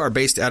 And so you are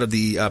based out of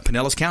the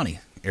Pinellas County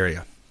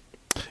area.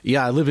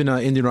 Yeah, I live in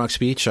Indian Rocks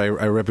Beach. I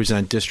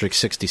represent District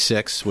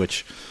 66,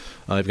 which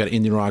I've got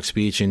Indian Rocks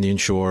Beach, Indian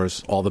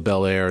Shores, all the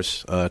Bel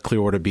Airs,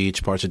 Clearwater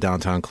Beach, parts of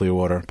downtown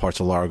Clearwater, parts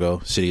of Largo,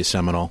 city of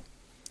Seminole.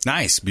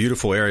 Nice,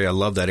 beautiful area. I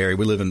love that area.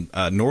 We live in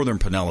northern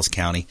Pinellas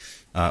County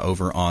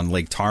over on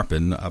Lake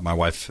Tarpon. My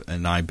wife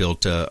and I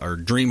built our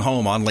dream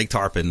home on Lake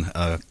Tarpon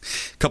a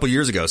couple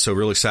years ago, so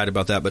really excited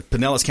about that. But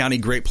Pinellas County,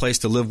 great place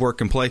to live,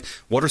 work, and play.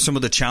 What are some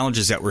of the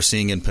challenges that we're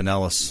seeing in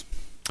Pinellas?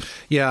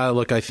 Yeah,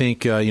 look, I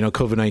think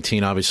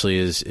COVID-19 obviously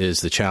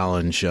is the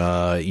challenge.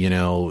 We're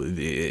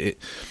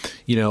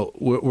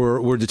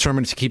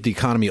determined to keep the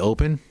economy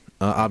open.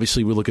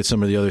 Obviously, we look at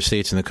some of the other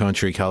states in the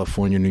country,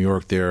 California, New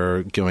York.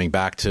 They're going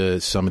back to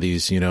some of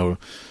these,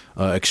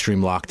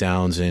 extreme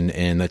lockdowns,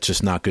 and that's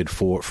just not good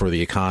for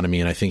the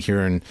economy. And I think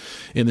here in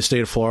the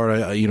state of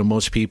Florida,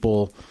 most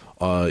people,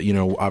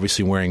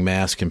 obviously wearing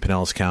masks in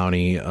Pinellas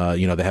County.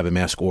 They have a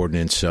mask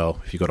ordinance.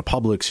 So if you go to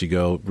Publix, you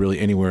go really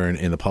anywhere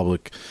in the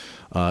public,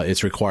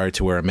 it's required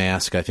to wear a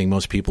mask. I think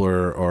most people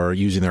are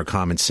using their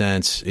common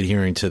sense,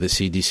 adhering to the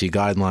CDC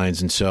guidelines.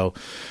 And so,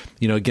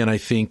 again, I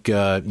think,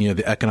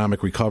 the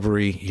economic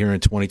recovery here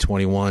in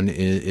 2021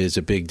 is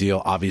a big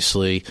deal.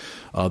 Obviously,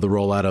 the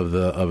rollout of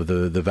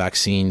the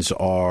vaccines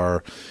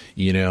are,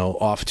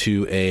 off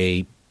to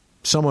a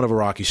somewhat of a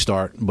rocky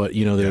start, but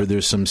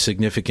there's some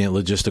significant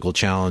logistical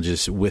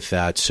challenges with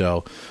that.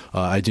 So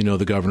I do know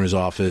the governor's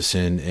office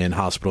and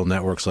hospital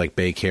networks like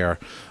Baycare,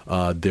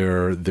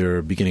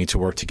 they're beginning to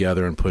work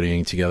together and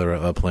putting together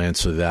a plan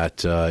so that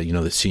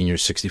the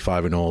seniors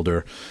 65 and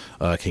older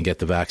can get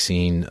the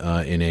vaccine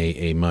in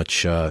a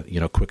much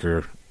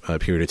quicker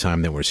period of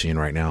time than we're seeing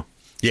right now.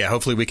 Yeah,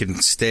 hopefully we can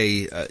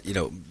stay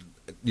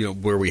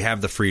where we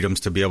have the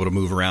freedoms to be able to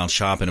move around,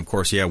 shop, and of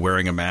course,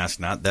 wearing a mask,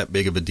 not that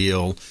big of a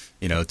deal,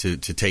 to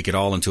take it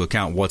all into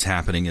account, what's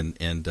happening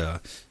and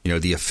the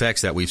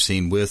effects that we've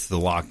seen with the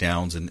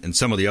lockdowns and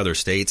some of the other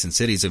states and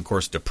cities. Of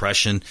course,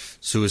 depression,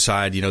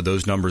 suicide,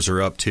 those numbers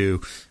are up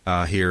too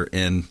here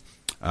in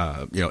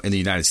the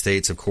United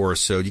States, of course.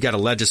 So you got a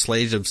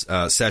legislative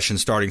session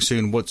starting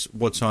soon.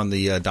 What's on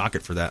the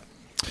docket for that?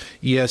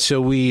 Yeah,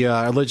 so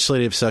our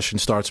legislative session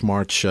starts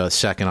March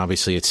 2nd.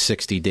 Obviously, it's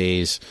 60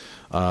 days.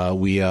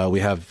 We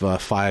have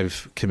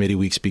 5 committee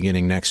weeks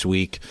beginning next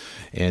week.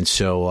 And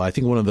so I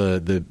think one of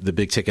the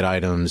big ticket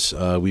items,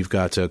 we've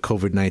got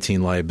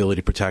COVID-19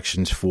 liability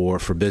protections for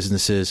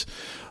businesses.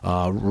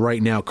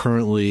 Right now,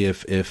 currently,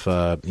 if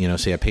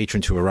say a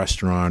patron to a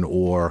restaurant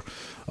or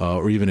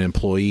even an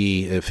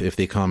employee, if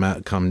they come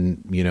and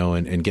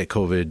get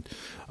COVID,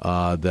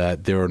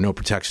 that there are no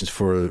protections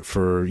for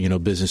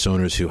business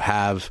owners who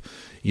have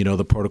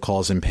the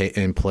protocols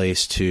in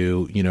place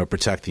to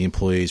protect the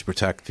employees,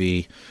 protect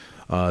the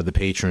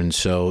patrons.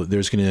 So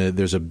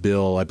there's a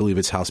bill, I believe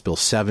it's House Bill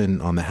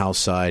 7 on the House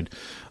side,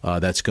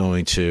 that's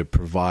going to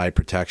provide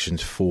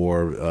protections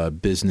for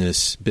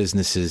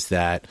businesses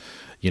that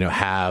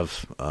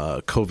have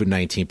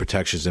COVID-19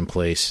 protections in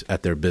place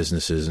at their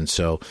businesses. And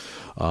so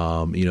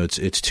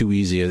it's too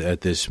easy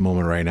at this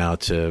moment right now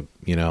to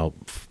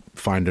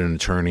find an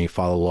attorney,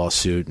 file a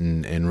lawsuit,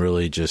 and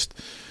really just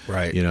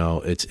right.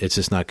 It's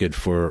just not good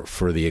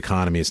for the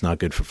economy. It's not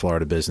good for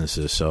Florida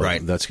businesses. So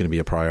right. That's going to be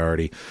a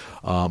priority.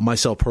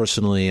 Myself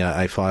personally,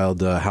 I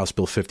filed House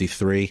Bill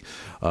 53,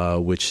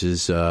 which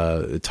is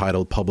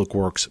titled Public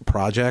Works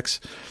Projects.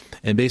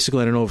 And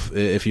basically, I don't know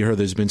if you heard,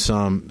 there's been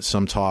some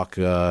talk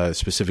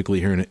specifically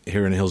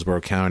here in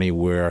Hillsborough County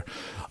where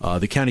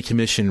the county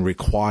commission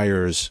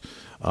requires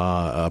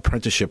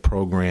apprenticeship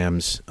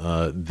programs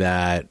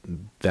that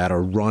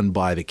are run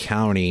by the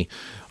county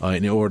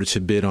in order to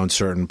bid on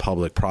certain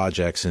public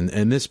projects.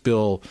 And this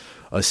bill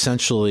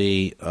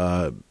essentially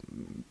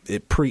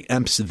it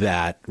preempts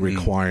that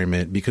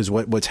requirement because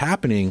what's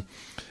happening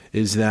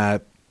is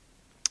that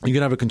you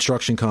can have a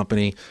construction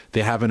company,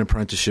 they have an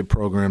apprenticeship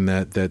program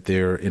that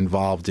they're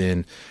involved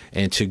in,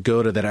 and to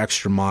go to that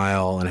extra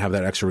mile and have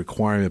that extra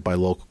requirement by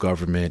local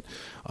government,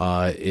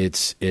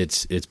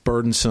 it's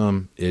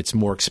burdensome, it's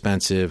more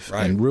expensive,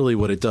 right. And really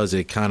what it does,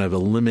 it kind of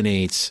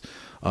eliminates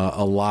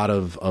a lot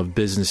of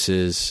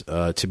businesses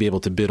to be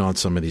able to bid on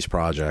some of these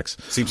projects.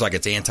 Seems like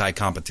it's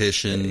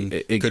anti-competition.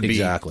 It could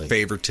be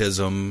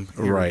favoritism.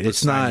 Right.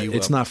 It's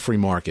not free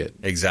market.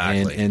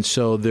 Exactly. And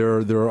so there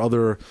are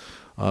other.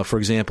 For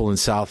example, in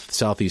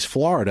Southeast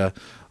Florida,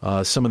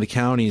 some of the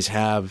counties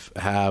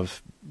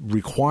have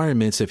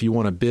requirements. If you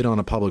want to bid on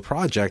a public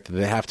project,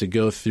 they have to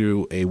go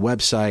through a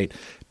website,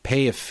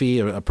 pay a fee,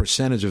 a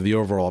percentage of the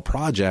overall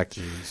project.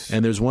 Jeez.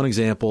 And there's one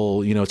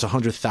example, it's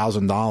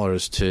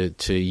 $100,000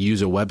 to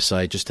use a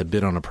website just to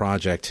bid on a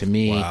project. To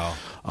me, wow.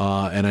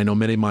 And I know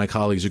many of my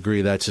colleagues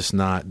agree that's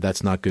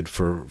not good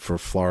for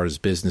Florida's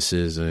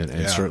businesses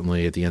and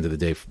certainly at the end of the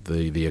day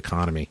the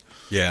economy.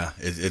 Yeah,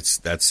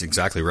 that's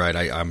exactly right.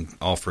 I'm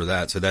all for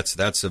that. So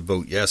that's a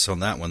vote yes on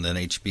that one. Then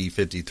HB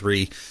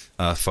 53,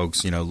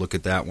 folks, look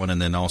at that one,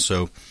 and then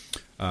also,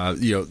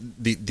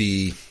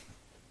 the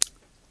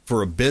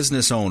for a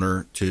business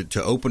owner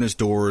to open his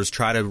doors,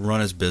 try to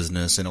run his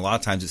business, and a lot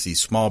of times it's these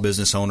small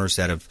business owners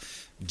that have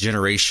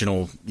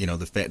generational,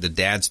 the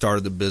dad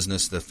started the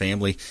business, the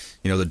family,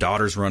 the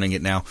daughter's running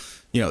it now,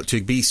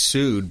 to be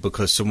sued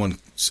because someone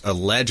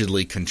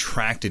allegedly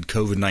contracted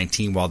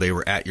COVID-19 while they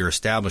were at your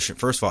establishment.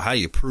 First of all, how do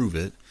you prove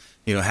it?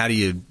 How do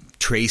you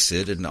trace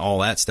it and all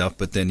that stuff?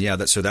 But then,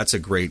 that's a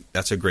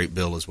great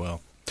bill as well.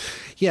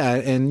 Yeah,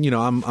 and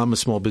I'm a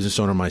small business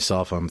owner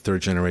myself. I'm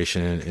third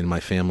generation in my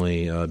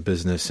family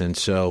business, and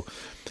so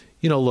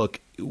look,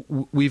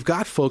 we've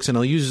got folks, and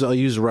I'll use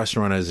a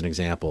restaurant as an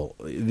example.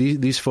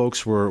 These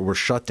folks were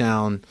shut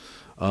down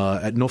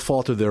at no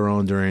fault of their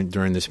own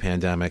during this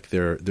pandemic.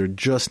 They're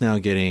just now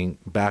getting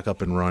back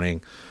up and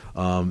running.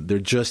 They're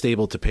just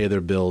able to pay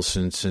their bills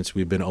since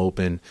we've been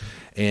open,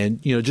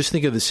 and just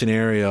think of the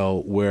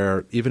scenario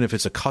where even if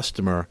it's a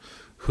customer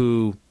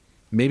who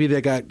maybe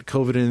they got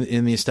COVID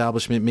in the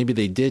establishment, maybe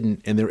they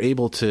didn't, and they're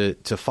able to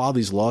file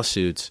these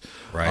lawsuits.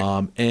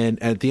 Right.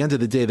 And at the end of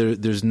the day,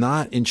 there's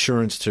not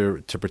insurance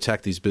to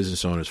protect these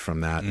business owners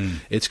from that.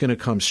 It's going to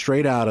come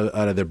straight out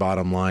of their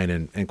bottom line,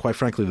 and quite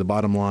frankly, the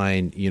bottom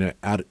line,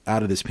 out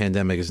of this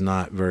pandemic is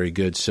not very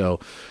good.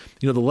 So,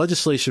 the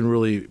legislation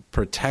really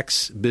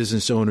protects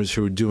business owners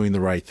who are doing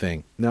the right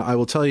thing. Now, I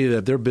will tell you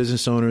that there are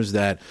business owners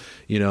that,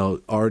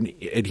 are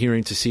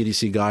adhering to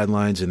CDC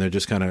guidelines and they're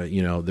just kind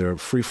of, they're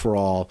free for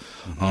all,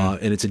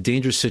 and it's a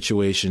dangerous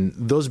situation.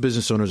 Those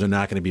business owners are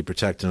not going to be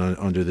protected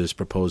under this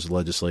proposed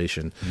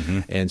legislation.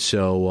 And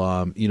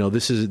so,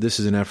 this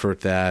is an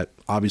effort that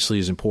obviously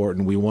is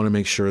important. We want to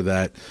make sure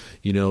that,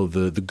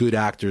 the good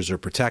actors are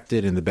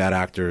protected and the bad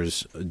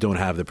actors don't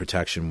have the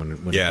protection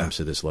when it comes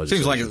to this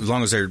legislation. Seems like as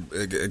long as they're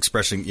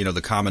expressing,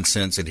 the common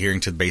sense, adhering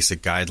to the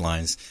basic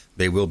guidelines,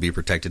 they will be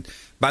protected.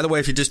 By the way,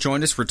 if you just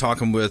joined us, we're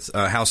talking with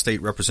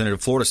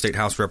Florida State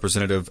House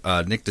Representative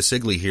Nick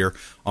DeSigley here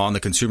on the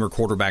Consumer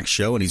Quarterback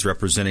Show, and he's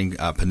representing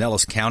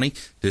Pinellas County,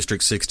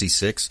 District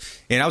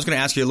 66. And I was going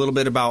to ask you a little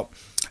bit about,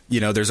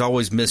 there's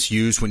always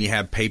misuse when you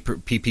have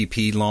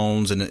PPP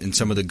loans and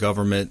some of the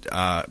government,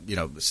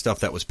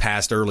 stuff that was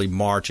passed early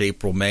March,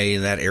 April, May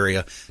in that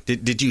area.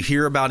 Did you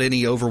hear about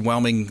any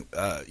overwhelming,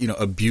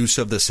 abuse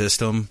of the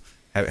system?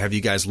 Have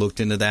you guys looked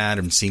into that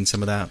and seen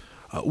some of that?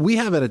 We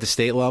have it at the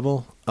state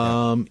level.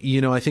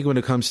 I think when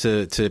it comes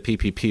to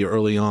PPP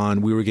early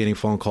on, we were getting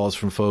phone calls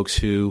from folks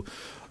who,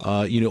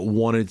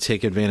 wanted to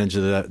take advantage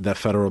of that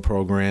federal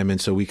program.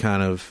 And so we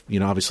kind of,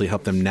 obviously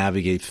helped them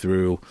navigate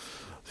through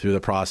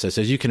the process.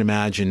 As you can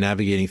imagine,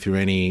 navigating through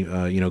any,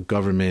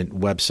 government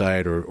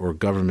website or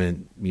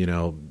government,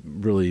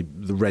 really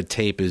the red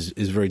tape is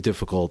very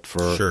difficult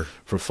for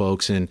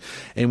folks. And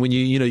when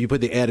you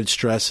put the added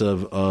stress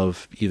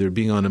of either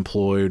being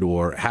unemployed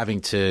or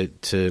having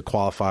to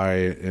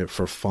qualify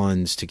for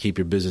funds to keep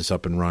your business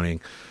up and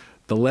running,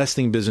 the last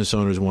thing business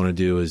owners want to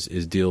do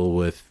is deal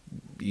with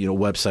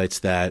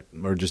websites that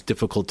are just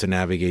difficult to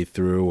navigate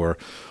through,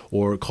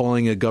 or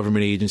calling a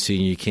government agency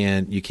and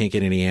you can't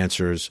get any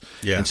answers.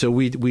 Yeah. And so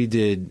we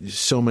did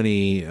so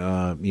many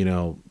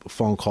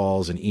phone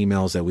calls and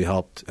emails that we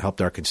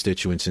helped our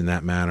constituents in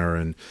that manner,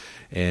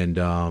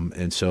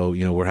 and so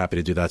we're happy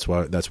to do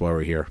that. That's why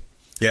we're here.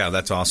 Yeah,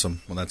 that's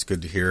awesome. Well, that's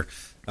good to hear.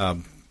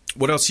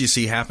 What else do you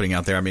see happening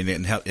out there? I mean,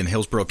 in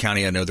Hillsborough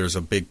County, I know there's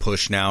a big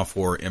push now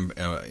for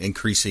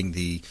increasing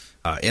the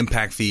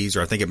impact fees,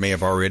 or I think it may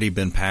have already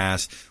been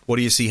passed. What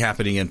do you see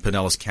happening in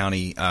Pinellas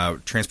County,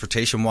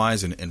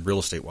 transportation-wise and real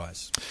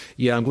estate-wise?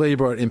 Yeah, I'm glad you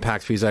brought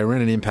impact fees. I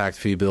ran an impact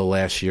fee bill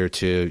last year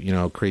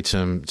to create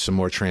some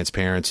more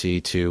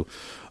transparency, to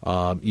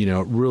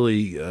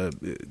really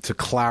to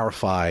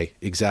clarify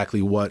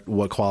exactly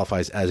what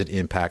qualifies as an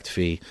impact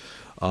fee.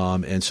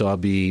 And so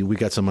we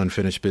got some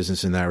unfinished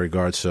business in that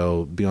regard.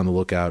 So be on the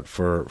lookout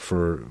for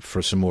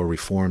some more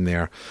reform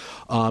there.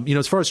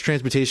 As far as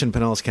transportation in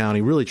Pinellas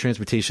County, really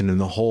transportation in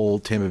the whole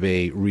Tampa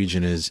Bay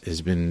region has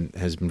been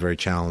very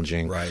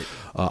challenging. Right.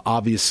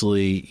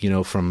 Obviously,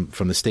 from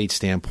the state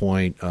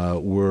standpoint,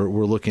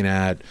 we're looking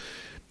at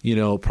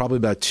probably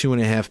about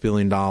 $2.5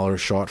 billion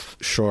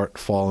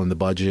shortfall in the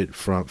budget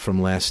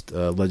from last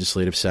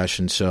legislative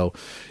session. So,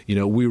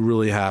 we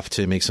really have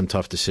to make some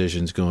tough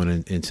decisions going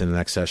into the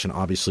next session.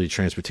 Obviously,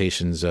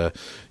 transportation's,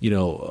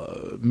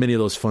 many of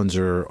those funds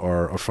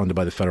are funded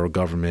by the federal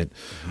government.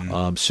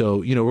 Mm-hmm. So,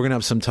 we're going to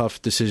have some tough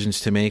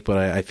decisions to make. But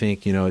I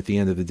think, at the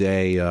end of the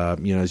day,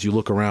 as you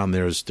look around,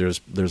 there's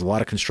a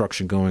lot of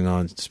construction going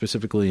on,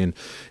 specifically in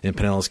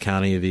Pinellas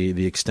County,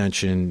 the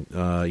extension,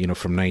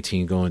 from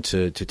 19 going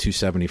to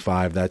 270.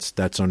 75.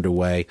 That's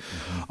underway.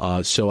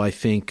 So I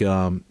think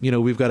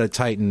we've got to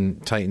tighten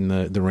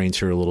the reins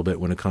here a little bit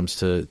when it comes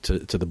to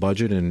the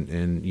budget,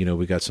 and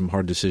we got some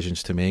hard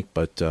decisions to make,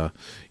 but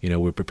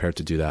we're prepared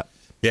to do that.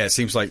 Yeah, it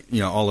seems like,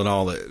 all in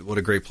all, what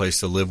a great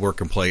place to live,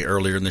 work, and play.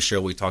 Earlier in the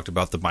show, we talked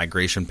about the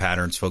migration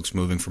patterns, folks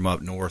moving from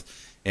up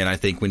north. And I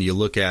think when you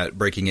look at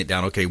breaking it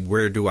down, okay,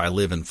 where do I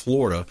live in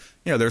Florida?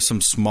 There's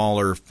some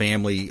smaller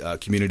family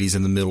communities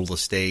in the middle of the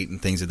state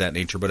and things of that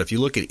nature. But if you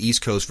look at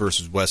East Coast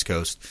versus West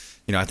Coast,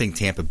 I think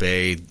Tampa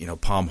Bay,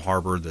 Palm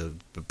Harbor, the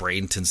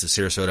Bradenton's, the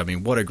Sarasota, I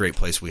mean, what a great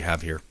place we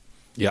have here.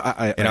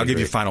 Yeah, I'll give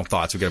you final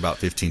thoughts. We've got about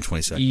 15,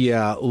 20 seconds.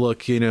 Yeah,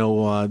 look,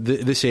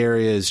 this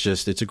area is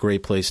it's a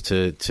great place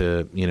to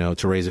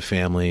raise a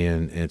family,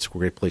 and it's a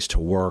great place to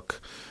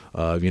work.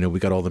 We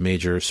got all the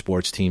major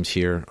sports teams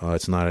here.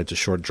 It's a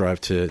short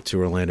drive to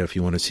Orlando if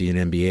you want to see an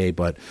NBA,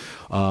 but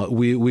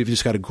we've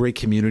just got a great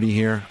community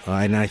here.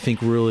 And I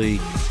think really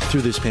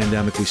through this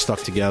pandemic we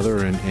stuck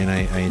together, and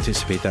I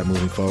anticipate that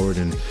moving forward.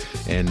 And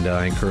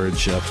I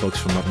encourage folks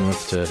from up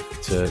north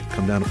to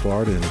come down to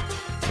Florida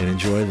and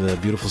enjoy the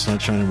beautiful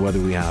sunshine and weather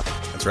we have.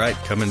 That's right.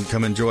 Come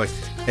enjoy.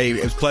 Hey,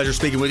 it was a pleasure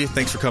speaking with you.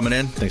 Thanks for coming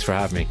in. Thanks for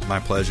having me. My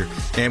pleasure.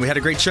 And we had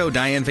a great show.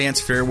 Diane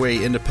Vance, Fairway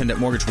Independent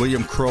Mortgage,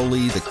 William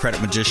Crowley, the Credit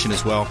Magician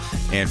as well.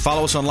 And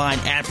follow us online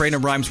at Brandon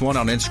Rhymes1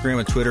 on Instagram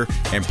and Twitter.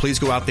 And please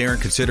go out there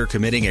and consider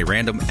committing a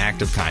random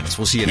act of kindness.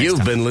 We'll see you next time.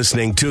 You've been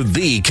listening to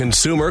the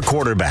consumer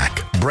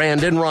quarterback,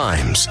 Brandon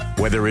Rhymes.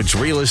 Whether it's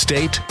real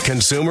estate,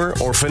 consumer,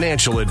 or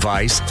financial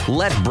advice,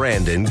 let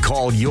Brandon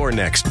call your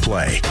next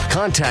play.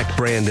 Contact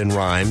Brandon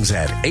Rhymes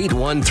at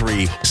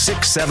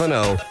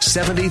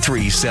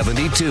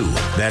 813-670-7372.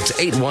 That's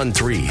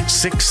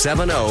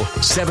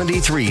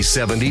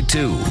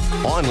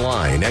 813-670-7372.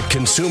 Online at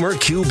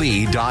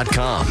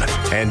consumerqb.com.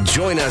 And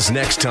join us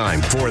next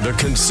time for the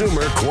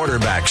Consumer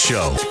Quarterback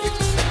Show.